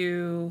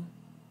pursue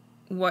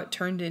what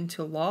turned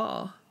into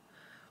law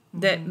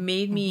that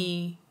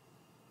made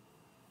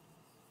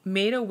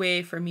a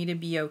way for me to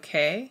be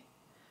okay,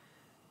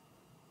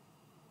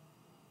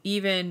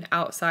 even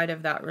outside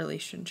of that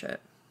relationship.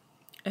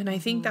 And I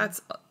think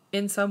that's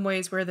in some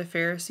ways where the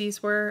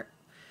Pharisees were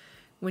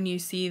when you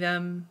see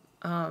them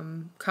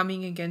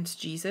coming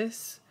against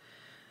Jesus,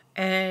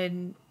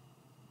 and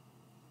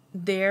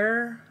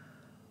their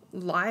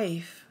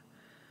life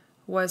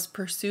was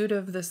pursuit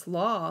of this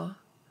law.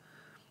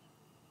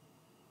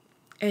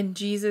 And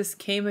Jesus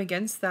came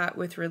against that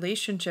with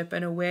relationship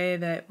in a way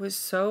that was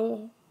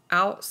so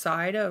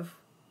outside of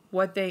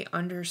what they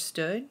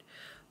understood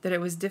that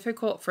it was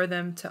difficult for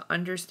them to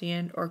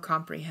understand or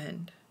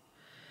comprehend.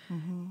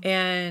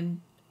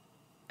 And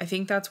I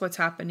think that's what's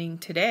happening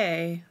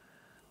today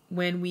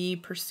when we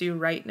pursue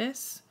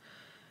rightness.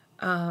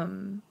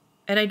 And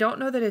I don't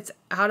know that it's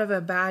out of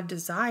a bad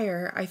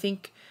desire. I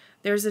think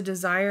there's a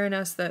desire in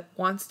us that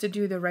wants to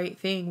do the right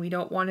thing. We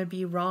don't want to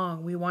be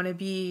wrong. We want to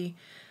be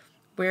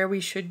where we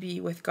should be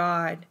with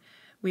God.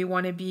 We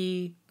want to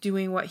be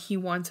doing what he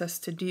wants us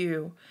to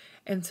do.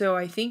 And so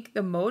I think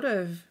the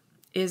motive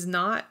is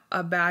not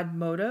a bad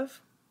motive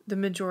the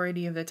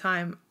majority of the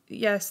time.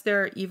 Yes,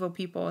 there are evil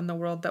people in the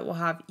world that will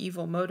have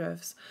evil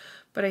motives.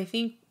 But I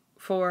think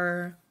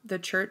for the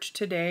church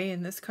today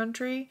in this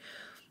country,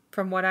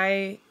 from what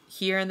I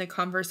hear in the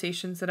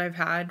conversations that I've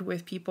had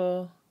with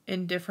people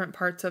in different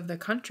parts of the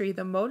country,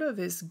 the motive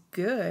is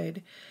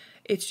good.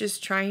 It's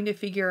just trying to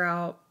figure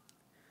out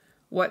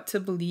what to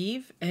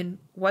believe and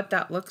what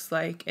that looks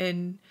like.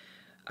 And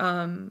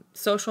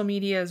social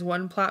media is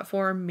one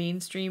platform.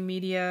 Mainstream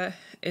media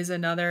is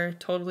another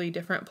totally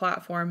different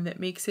platform that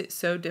makes it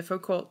so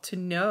difficult to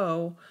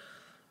know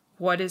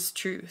what is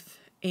truth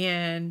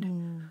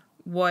and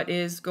what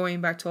is,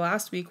 going back to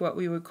last week, what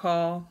we would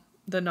call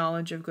the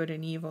knowledge of good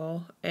and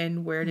evil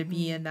and where to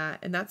be in that.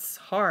 And that's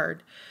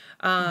hard.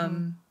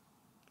 And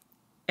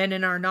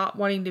in our not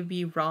wanting to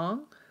be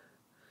wrong,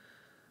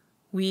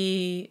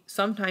 we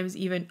sometimes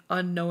even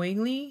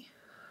unknowingly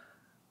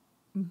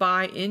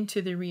buy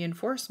into the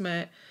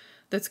reinforcement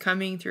that's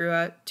coming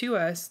through to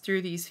us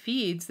through these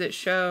feeds that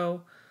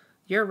show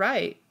you're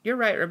right,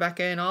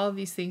 Rebecca, and all of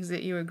these things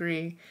that you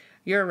agree,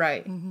 you're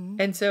right.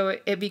 And so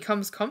it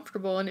becomes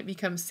comfortable and it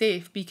becomes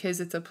safe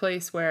because it's a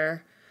place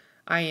where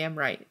I am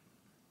right.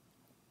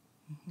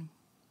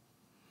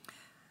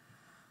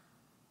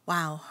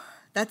 Wow,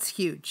 that's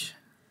huge.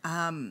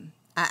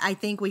 I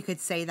think we could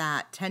say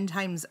that 10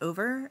 times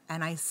over,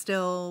 and I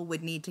still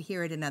would need to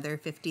hear it another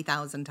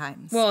 50,000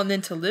 times. Well, and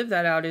then to live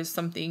that out is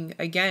something,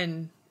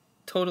 again,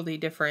 totally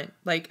different.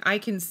 Like, I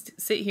can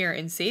sit here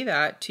and say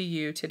that to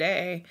you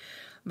today,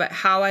 but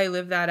how I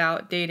live that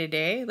out day to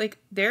day, like,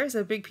 there's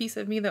a big piece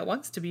of me that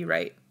wants to be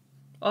right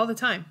all the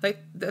time. Like,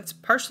 that's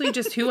partially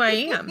just who I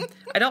am.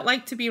 I don't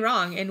like to be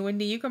wrong. And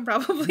Wendy, you can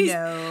probably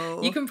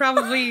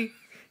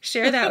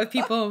share that with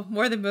people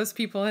more than most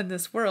people in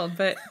this world.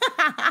 But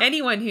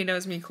anyone who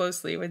knows me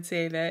closely would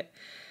say that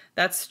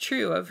that's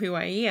true of who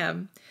I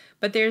am.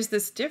 But there's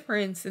this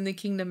difference in the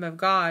kingdom of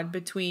God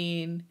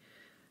between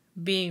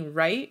being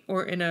right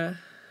or in a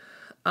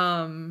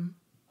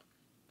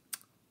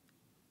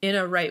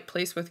right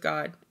place with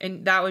God.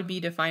 And that would be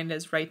defined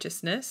as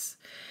righteousness.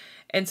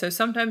 And so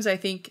sometimes I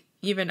think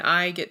even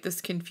I get this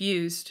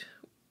confused,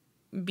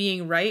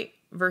 being right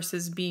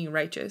versus being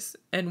righteous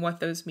and what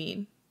those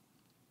mean.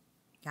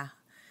 Yeah.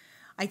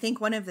 I think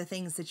one of the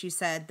things that you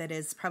said that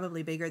is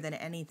probably bigger than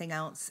anything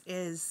else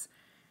is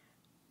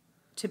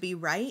to be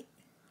right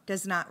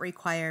does not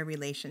require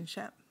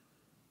relationship.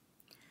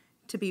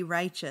 To be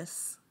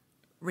righteous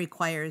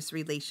requires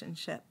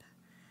relationship.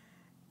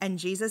 And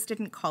Jesus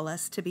didn't call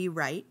us to be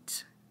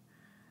right.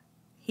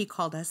 He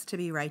called us to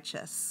be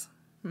righteous.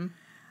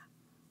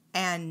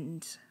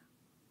 And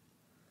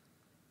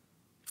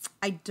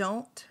I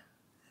don't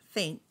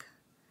think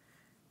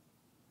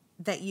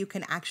that you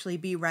can actually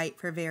be right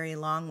for very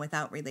long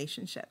without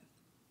relationship.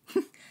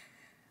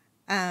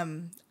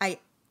 And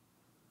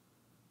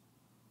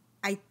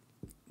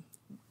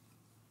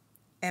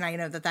I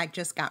know that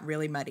just got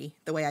really muddy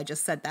the way I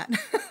just said that.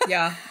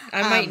 Yeah,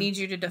 I might need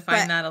you to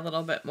define that a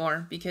little bit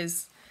more,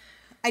 because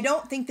I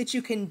don't think that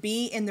you can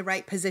be in the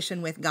right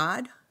position with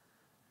God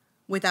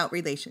without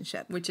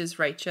relationship. Which is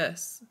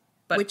righteous.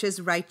 but which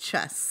is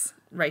righteous.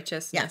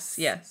 Righteousness.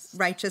 Yes.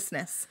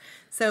 Righteousness.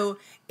 So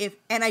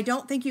and I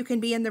don't think you can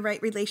be in the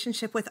right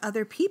relationship with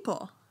other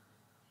people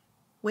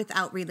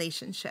without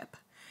relationship.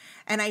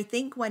 And I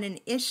think when an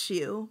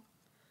issue,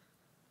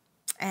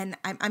 and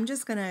I'm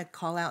just going to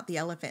call out the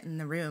elephant in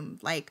the room.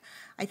 Like,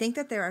 I think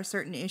that there are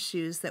certain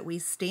issues that we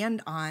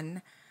stand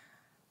on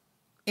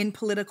in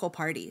political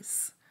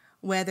parties,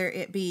 whether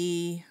it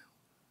be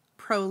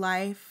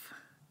pro-life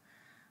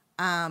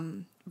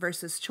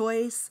versus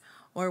choice,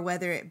 or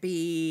whether it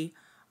be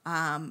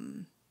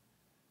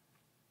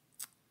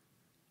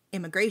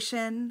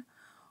immigration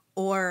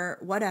or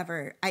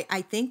whatever.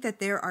 I think that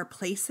there are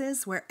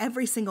places where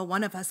every single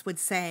one of us would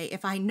say,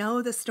 if I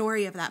know the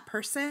story of that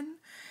person,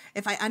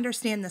 if I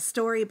understand the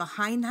story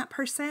behind that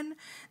person,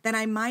 then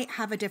I might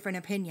have a different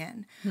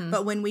opinion.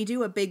 But when we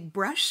do a big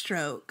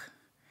brushstroke,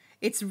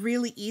 it's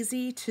really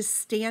easy to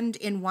stand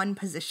in one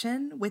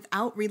position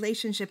without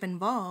relationship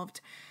involved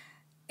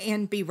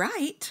and be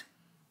right,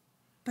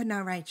 but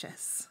not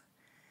righteous.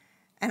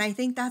 And I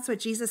think that's what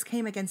Jesus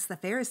came against the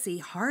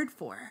Pharisee hard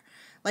for.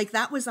 Like,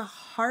 that was a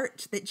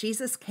heart that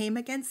Jesus came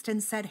against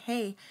and said,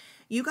 hey,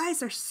 you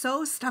guys are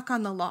so stuck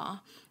on the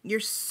law.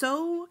 You're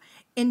so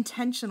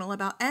intentional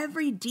about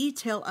every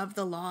detail of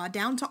the law,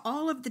 down to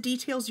all of the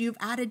details you've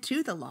added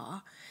to the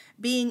law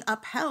being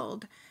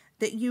upheld,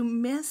 that you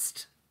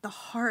missed the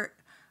heart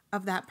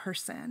of that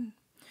person.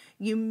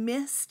 You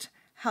missed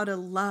how to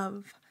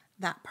love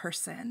that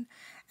person.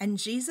 And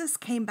Jesus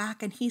came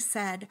back and he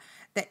said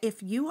that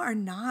if you are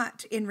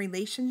not in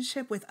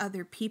relationship with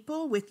other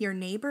people, with your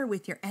neighbor,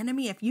 with your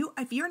enemy, if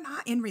you're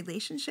not in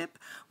relationship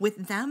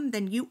with them,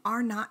 then you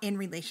are not in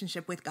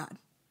relationship with God.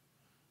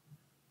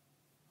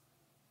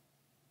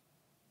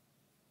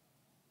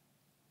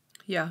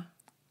 Yeah.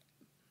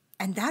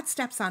 And that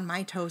steps on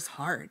my toes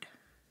hard.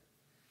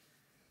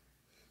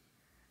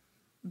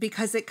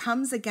 Because it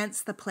comes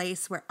against the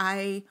place where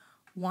I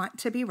want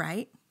to be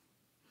right.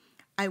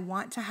 I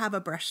want to have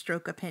a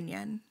brushstroke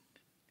opinion.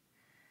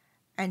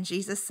 And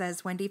Jesus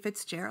says, Wendy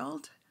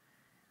Fitzgerald,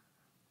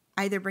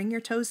 either bring your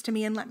toes to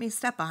me and let me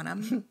step on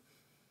them,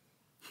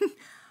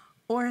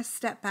 or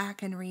step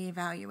back and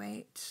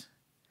reevaluate.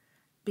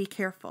 Be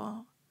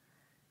careful,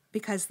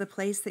 because the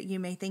place that you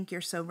may think you're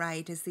so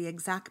right is the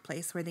exact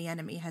place where the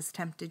enemy has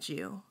tempted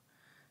you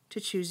to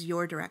choose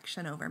your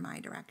direction over my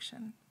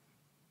direction.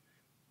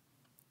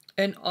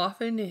 And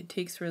often it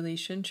takes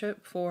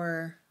relationship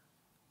for,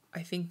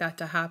 I think, that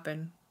to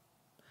happen.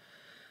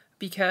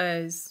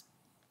 Because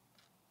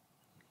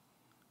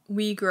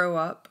we grow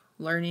up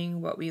learning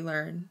what we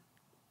learn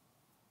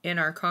in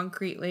our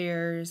concrete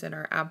layers and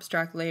our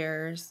abstract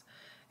layers.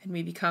 And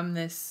we become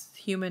this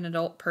human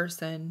adult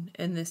person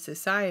in this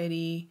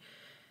society.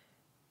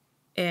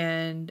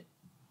 And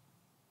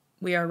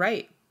we are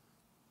right.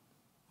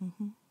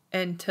 Mm-hmm.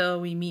 Until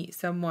we meet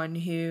someone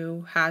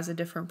who has a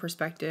different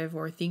perspective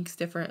or thinks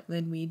different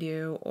than we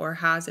do or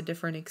has a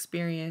different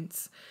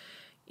experience.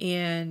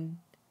 And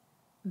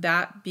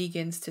that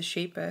begins to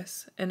shape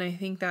us. And I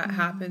think that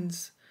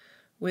happens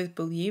with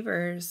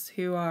believers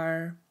who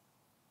are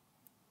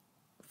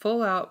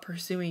full out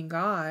pursuing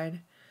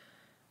God,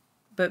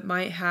 but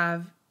might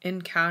have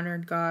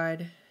encountered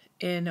God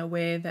in a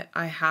way that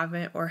I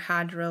haven't, or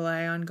had to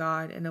rely on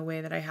God in a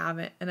way that I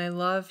haven't. And I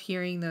love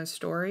hearing those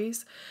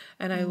stories,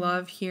 and I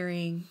love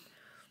hearing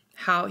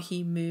how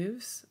he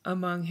moves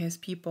among his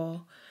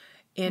people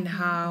and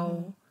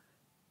how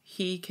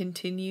he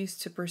continues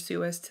to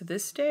pursue us to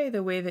this day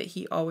the way that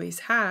he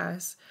always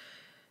has.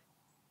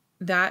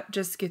 That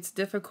just gets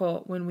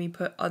difficult when we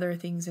put other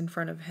things in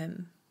front of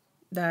him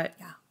that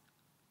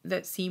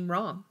seem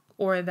wrong,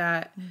 or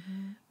that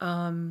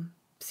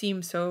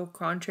seem so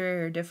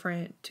contrary or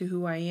different to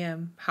who I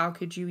am. How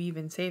could you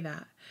even say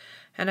that?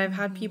 And I've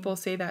had people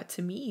say that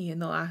to me in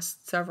the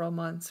last several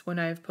months when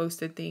I've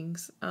posted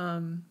things,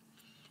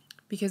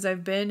 because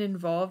I've been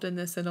involved in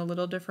this in a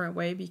little different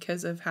way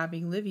because of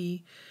having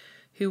Livy,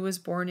 who was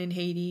born in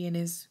Haiti and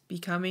is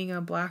becoming a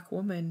Black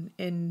woman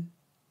in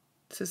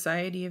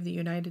society of the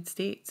United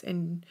States,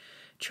 and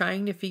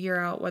trying to figure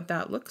out what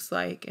that looks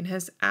like, and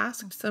has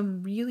asked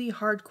some really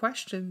hard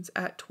questions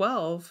at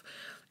 12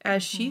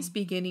 as she's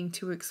beginning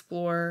to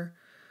explore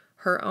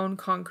her own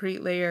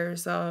concrete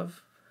layers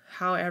of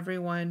how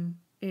everyone,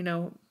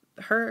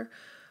 her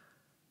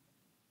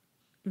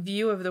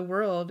view of the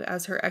world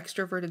as her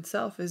extroverted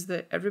self is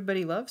that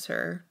everybody loves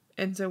her.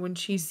 And so when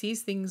she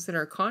sees things that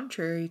are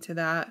contrary to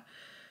that,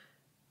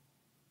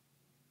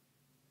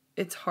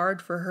 it's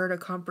hard for her to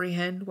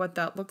comprehend what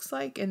that looks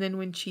like. And then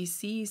when she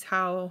sees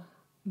how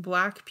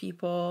Black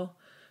people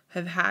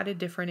have had a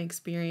different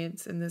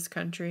experience in this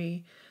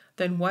country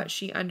than what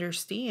she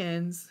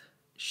understands,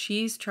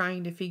 she's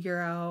trying to figure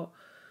out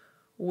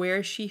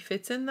where she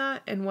fits in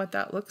that and what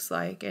that looks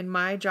like. And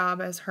my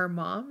job as her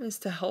mom is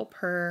to help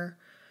her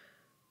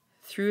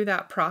through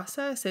that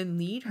process and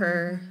lead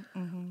her,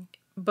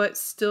 but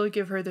still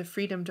give her the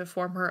freedom to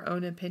form her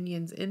own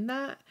opinions in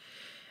that.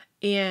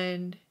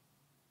 And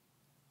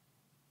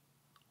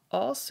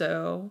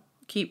also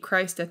keep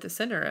Christ at the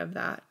center of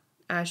that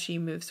as she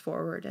moves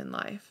forward in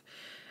life.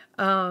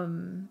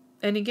 And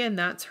again,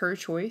 that's her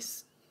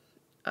choice.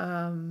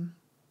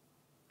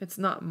 It's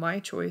not my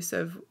choice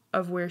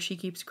of where she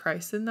keeps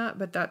Christ in that,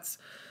 but that's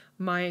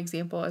my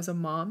example as a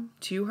mom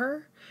to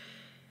her.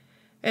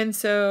 And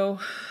so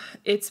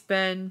it's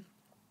been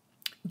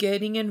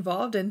getting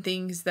involved in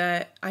things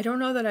that I don't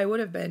know that I would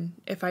have been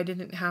if I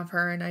didn't have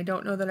her. And I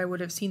don't know that I would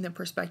have seen the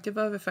perspective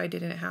of if I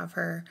didn't have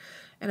her.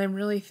 And I'm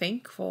really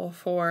thankful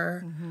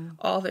for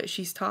all that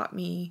she's taught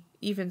me,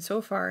 even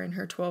so far in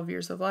her 12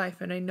 years of life.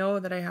 And I know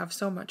that I have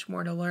so much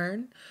more to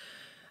learn.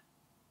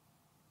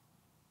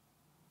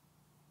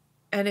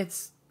 And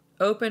it's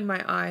opened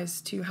my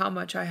eyes to how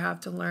much I have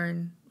to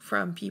learn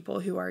from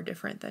people who are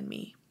different than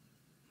me.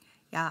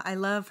 Yeah, I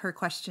love her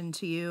question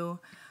to you.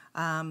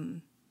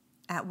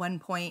 At one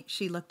point,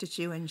 she looked at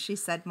you and she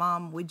said,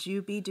 Mom, would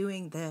you be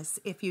doing this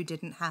if you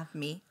didn't have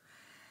me?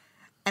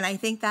 And I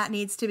think that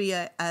needs to be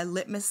a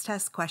litmus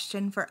test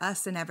question for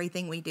us in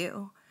everything we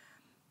do.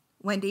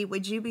 Wendy,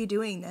 would you be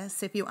doing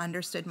this if you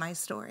understood my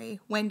story?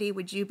 Wendy,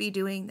 would you be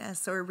doing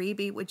this? Or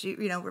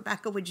Rebe,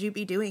 Rebecca, would you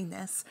be doing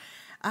this?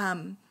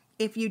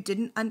 If you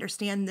didn't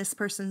understand this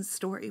person's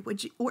story,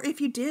 would you, or if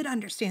you did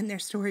understand their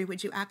story,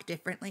 would you act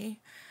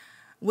differently?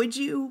 Would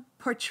you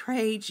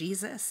portray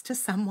Jesus to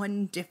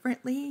someone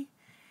differently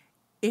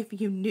if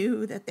you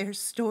knew that their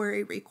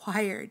story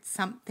required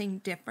something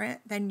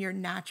different than your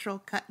natural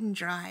cut and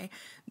dry?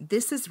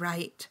 This is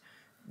right.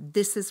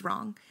 This is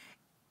wrong.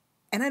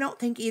 And I don't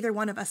think either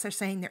one of us are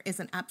saying there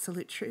isn't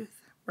absolute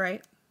truth.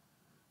 Right.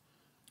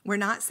 We're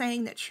not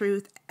saying that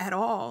truth at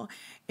all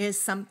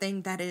is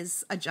something that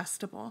is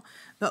adjustable.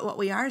 But what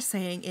we are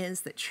saying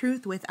is that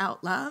truth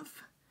without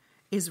love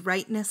is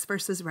rightness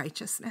versus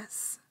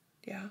righteousness.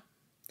 Yeah.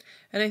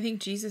 And I think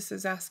Jesus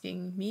is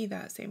asking me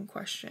that same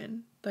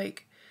question.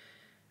 Like,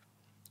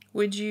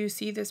 would you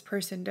see this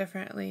person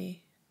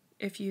differently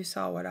if you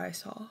saw what I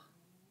saw?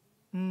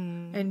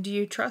 And do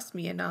you trust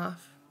me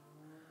enough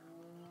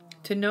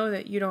to know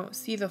that you don't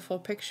see the full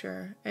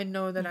picture and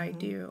know that I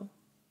do?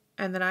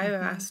 And that I've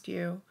asked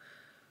you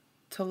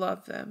to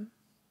love them.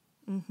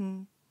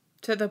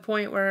 To the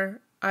point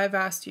where I've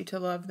asked you to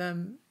love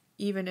them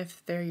even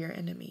if they're your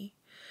enemy.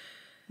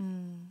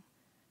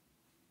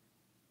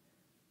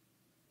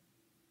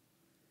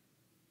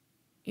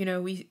 You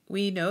know,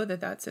 we know that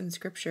that's in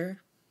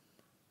Scripture.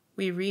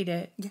 We read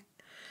it. Yeah.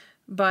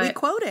 But we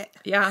quote it.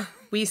 Yeah,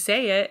 we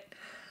say it.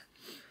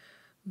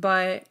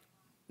 But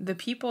the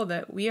people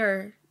that we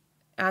are,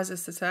 as a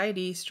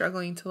society,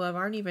 struggling to love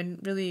aren't even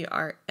really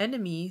our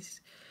enemies,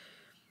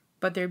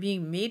 but they're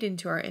being made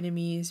into our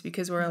enemies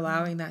because we're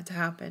allowing that to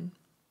happen.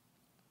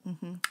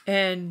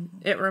 And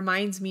it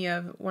reminds me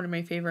of one of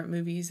my favorite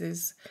movies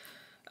is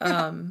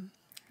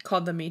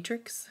called The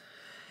Matrix.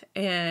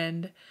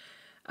 And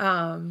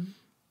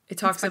it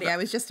talks about... I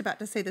was just about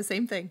to say the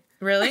same thing.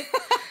 Really?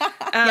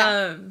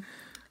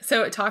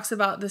 So it talks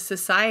about the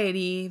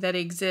society that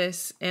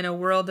exists in a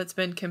world that's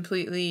been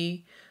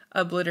completely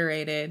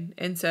obliterated.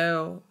 And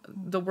so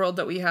the world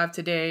that we have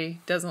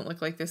today doesn't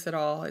look like this at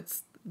all.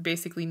 It's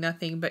basically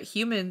nothing. But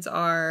humans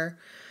are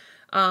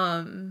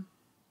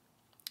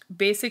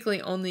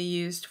basically only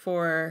used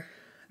for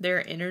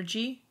their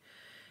energy.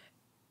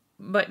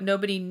 But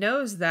nobody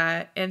knows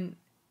that. And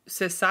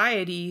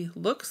society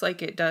looks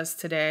like it does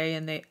today.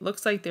 And it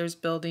looks like there's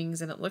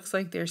buildings and it looks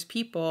like there's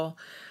people.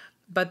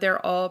 But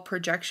they're all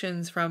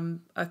projections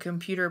from a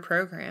computer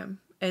program.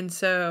 And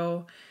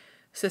so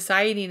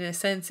society, in a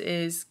sense,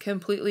 is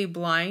completely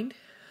blind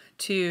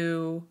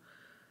to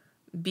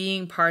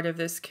being part of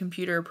this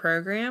computer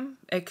program,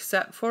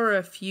 except for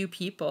a few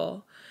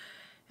people.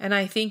 And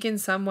I think in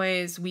some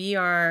ways we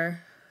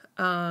are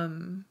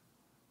the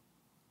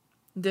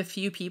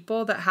few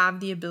people that have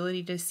the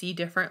ability to see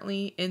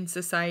differently in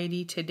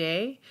society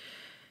today,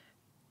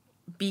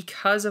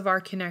 because of our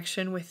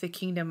connection with the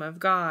kingdom of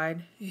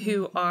God,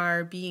 who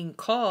are being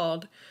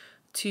called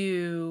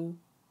to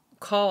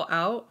call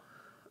out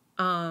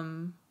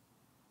the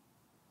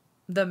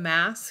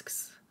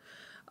masks,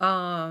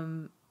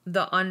 the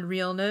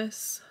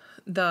unrealness,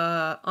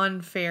 the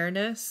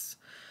unfairness,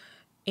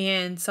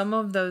 and some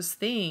of those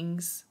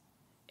things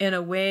in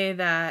a way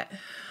that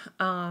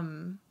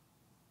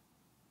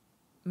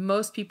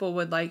most people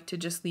would like to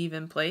just leave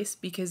in place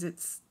because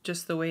it's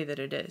just the way that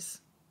it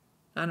is.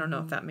 I don't know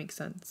if that makes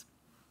sense.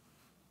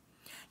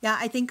 Yeah,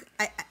 I think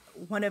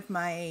one of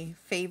my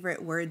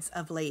favorite words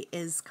of late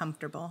is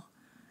comfortable.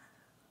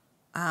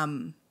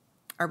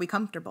 Are we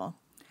comfortable?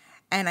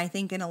 And I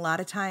think in a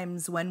lot of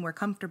times when we're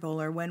comfortable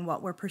or when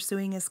what we're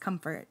pursuing is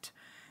comfort,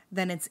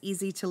 then it's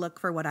easy to look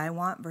for what I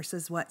want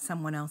versus what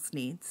someone else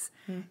needs.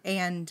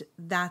 And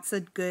that's a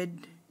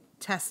good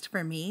test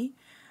for me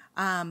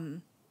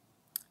of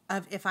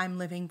if I'm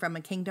living from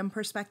a kingdom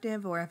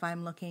perspective or if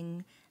I'm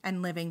looking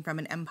and living from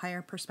an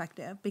empire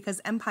perspective, because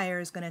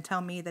empire is going to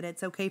tell me that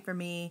it's okay for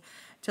me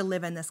to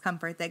live in this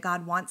comfort, that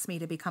God wants me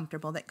to be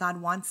comfortable, that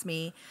God wants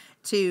me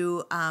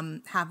to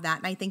have that.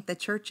 And I think the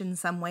church in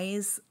some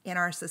ways in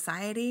our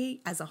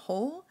society as a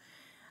whole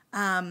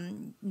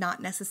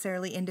not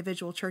necessarily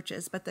individual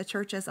churches, but the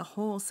church as a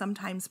whole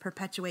sometimes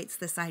perpetuates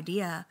this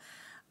idea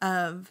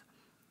of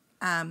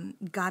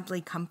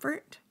godly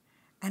comfort.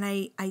 And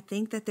I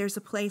think that there's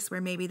a place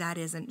where maybe that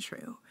isn't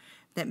true,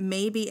 that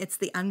maybe it's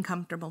the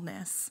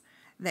uncomfortableness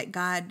that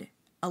God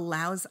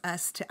allows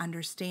us to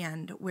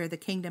understand, where the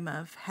kingdom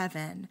of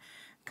heaven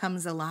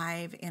comes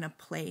alive in a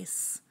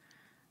place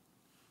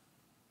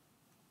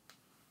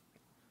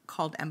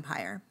called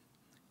empire.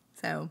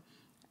 So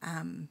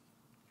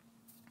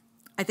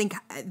I think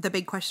the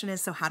big question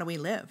is, so how do we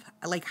live?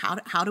 Like,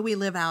 how do we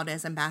live out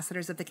as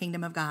ambassadors of the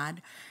kingdom of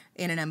God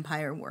in an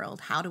empire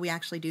world? How do we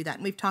actually do that?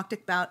 And we've talked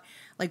about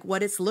like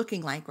what it's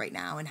looking like right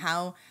now and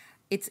how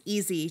it's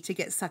easy to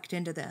get sucked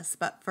into this.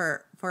 But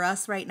for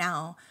us right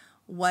now,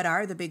 what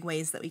are the big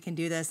ways that we can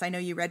do this? I know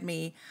you read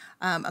me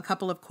a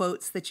couple of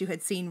quotes that you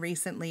had seen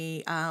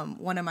recently.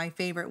 One of my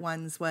favorite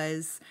ones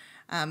was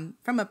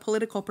from a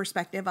political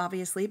perspective,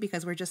 obviously,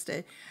 because we're just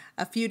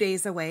a few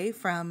days away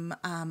from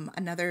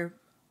another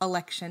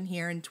election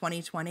here in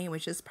 2020,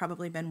 which has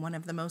probably been one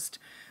of the most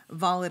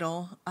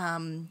volatile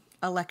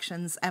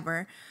elections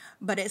ever.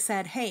 But it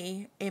said,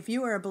 hey, if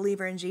you are a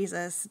believer in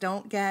Jesus,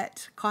 don't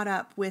get caught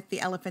up with the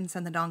elephants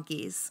and the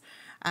donkeys,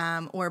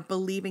 or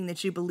believing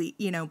that you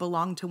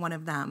belong to one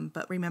of them.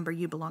 But remember,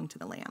 you belong to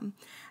the Lamb.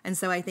 And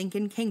so I think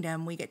in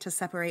kingdom, we get to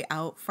separate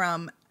out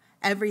from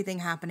everything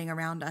happening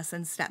around us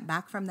and step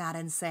back from that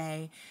and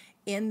say,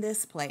 in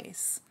this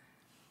place,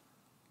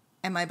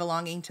 am I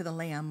belonging to the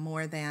Lamb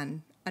more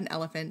than an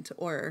elephant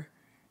or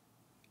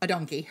a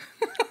donkey?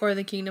 Or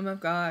the kingdom of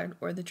God,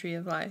 or the tree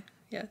of life.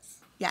 Yes.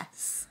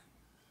 Yes.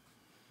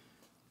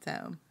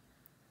 So.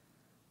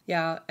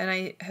 Yeah,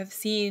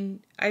 and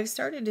I've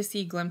started to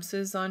see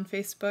glimpses on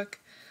Facebook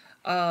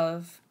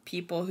of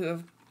people who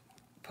have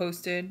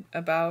posted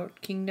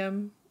about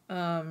kingdom,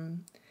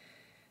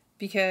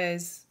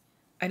 because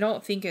I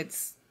don't think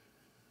it's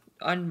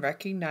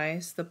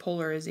unrecognized, the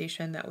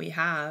polarization that we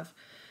have.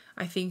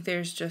 I think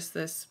there's just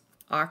this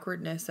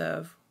awkwardness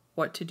of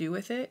what to do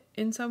with it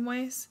in some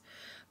ways.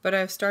 But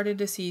I've started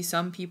to see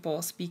some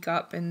people speak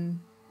up and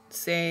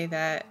say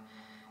that,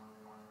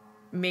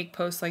 make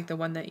posts like the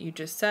one that you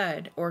just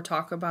said, or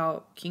talk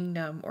about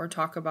kingdom, or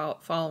talk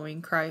about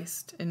following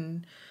Christ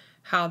and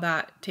how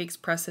that takes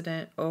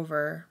precedent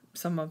over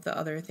some of the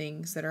other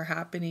things that are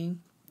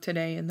happening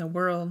today in the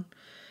world.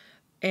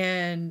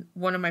 And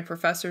one of my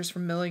professors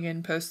from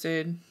Milligan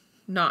posted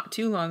not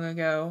too long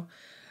ago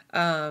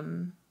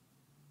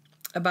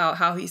about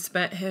how he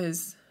spent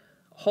his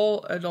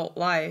whole adult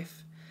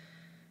life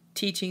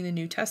teaching the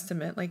New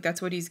Testament. Like,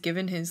 that's what he's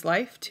given his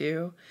life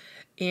to.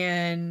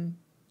 And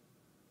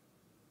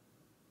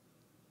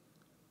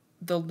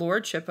the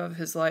lordship of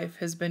his life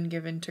has been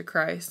given to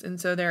Christ. And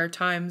so there are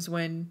times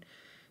when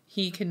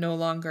he can no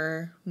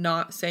longer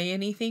not say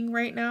anything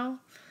right now.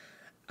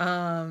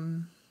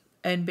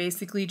 And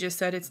basically just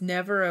said it's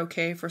never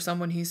okay for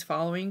someone who's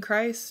following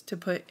Christ to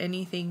put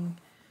anything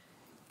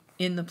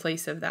in the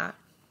place of that.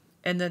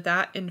 And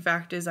that in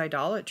fact is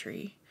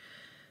idolatry.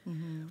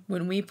 Mm-hmm.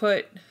 When we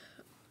put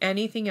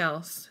anything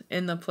else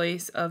in the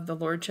place of the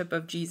lordship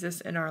of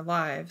Jesus in our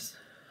lives,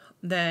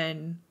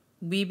 then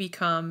we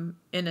become,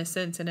 in a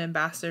sense, an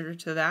ambassador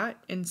to that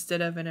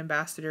instead of an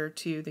ambassador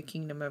to the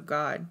kingdom of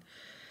God.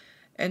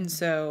 And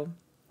so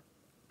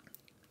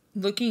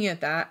looking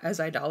at that as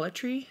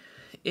idolatry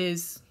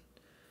is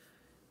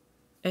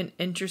an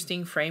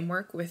interesting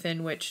framework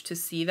within which to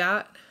see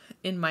that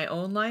in my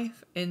own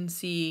life and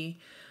see,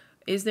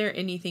 is there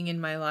anything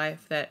in my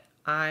life that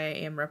I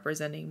am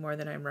representing more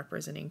than I'm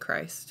representing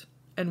Christ?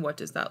 And what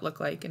does that look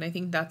like? And I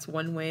think that's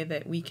one way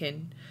that we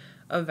can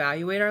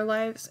evaluate our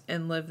lives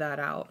and live that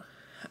out.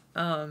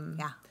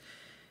 Yeah.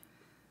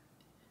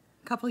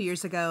 A couple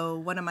years ago,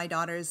 one of my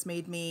daughters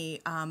made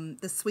me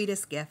the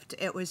sweetest gift.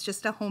 It was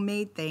just a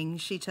homemade thing.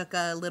 She took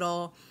a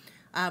little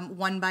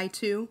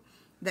 1x2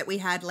 that we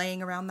had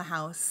laying around the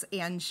house,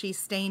 and she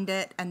stained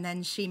it, and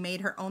then she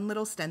made her own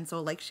little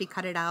stencil. Like, she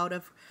cut it out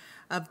of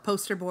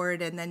poster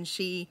board, and then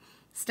she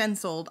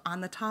stenciled on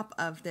the top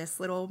of this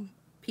little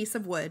piece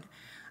of wood.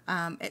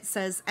 It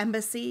says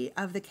Embassy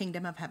of the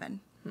Kingdom of Heaven.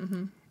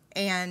 Mm-hmm.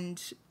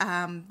 And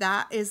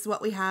that is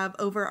what we have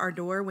over our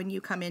door when you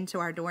come into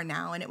our door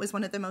now. And it was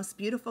one of the most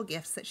beautiful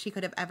gifts that she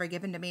could have ever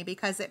given to me,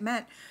 because it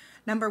meant,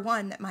 number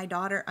one, that my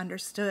daughter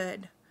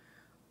understood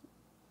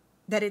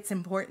that it's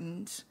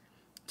important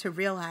to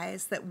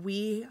realize that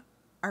we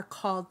are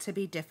called to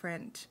be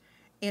different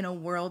in a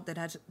world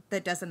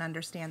that doesn't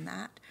understand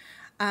that.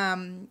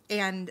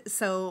 And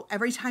so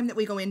every time that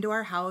we go into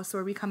our house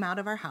or we come out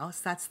of our house,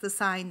 that's the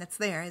sign that's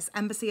there, is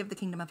Embassy of the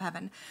Kingdom of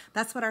Heaven.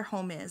 That's what our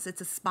home is.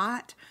 It's a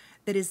spot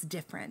that is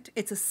different.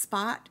 It's a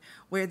spot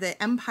where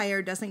the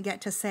empire doesn't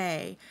get to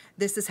say,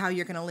 this is how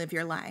you're going to live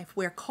your life,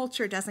 where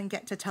culture doesn't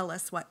get to tell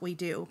us what we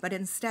do, but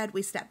instead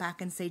we step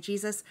back and say,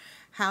 Jesus,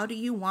 how do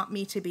you want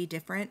me to be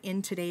different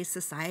in today's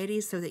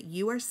society so that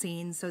you are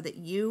seen, so that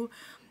you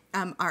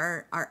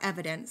are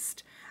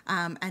evidenced,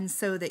 and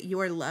so that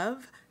your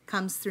love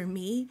comes through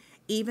me,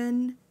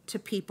 even to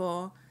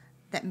people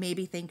that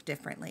maybe think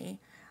differently.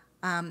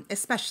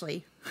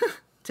 especially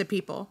to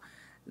people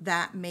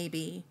that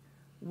maybe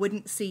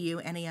wouldn't see you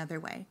any other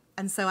way.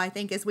 And so I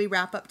think as we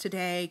wrap up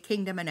today,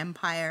 Kingdom and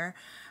Empire,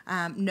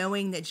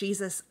 knowing that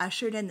Jesus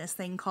ushered in this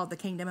thing called the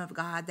Kingdom of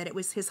God, that it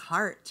was his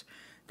heart,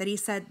 that he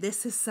said,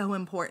 this is so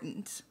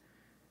important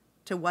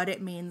to what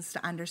it means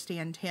to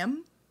understand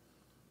him,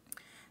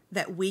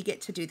 that we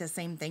get to do the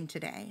same thing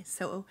today.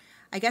 So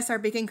I guess our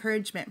big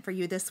encouragement for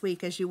you this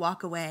week as you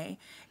walk away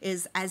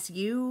is, as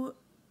you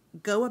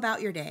go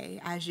about your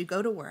day, as you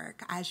go to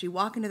work, as you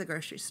walk into the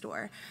grocery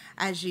store,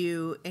 as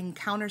you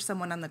encounter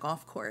someone on the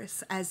golf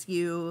course, as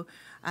you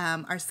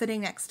are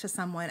sitting next to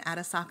someone at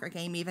a soccer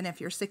game, even if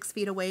you're 6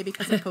 feet away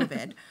because of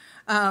COVID,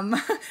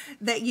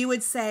 that you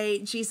would say,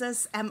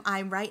 Jesus, am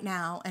I right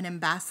now an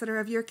ambassador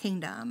of your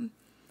kingdom,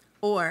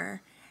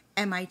 or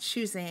am I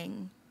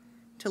choosing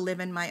to live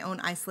in my own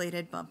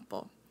isolated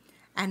bubble?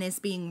 And is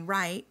being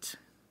right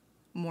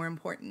more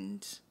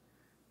important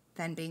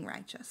than being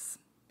righteous?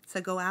 So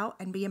go out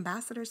and be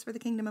ambassadors for the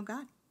kingdom of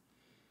God.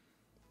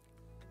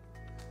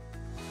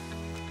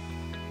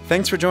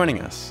 Thanks for joining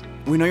us.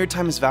 We know your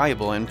time is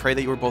valuable and pray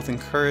that you were both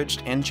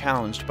encouraged and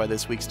challenged by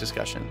this week's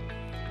discussion.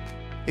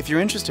 If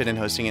you're interested in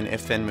hosting an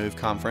If Then Move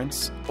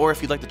conference, or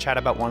if you'd like to chat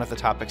about one of the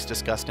topics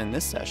discussed in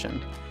this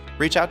session,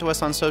 reach out to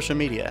us on social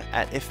media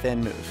at If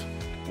Then Move,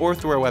 or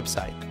through our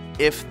website,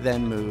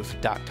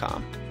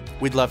 ifthenmove.com.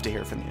 We'd love to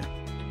hear from you.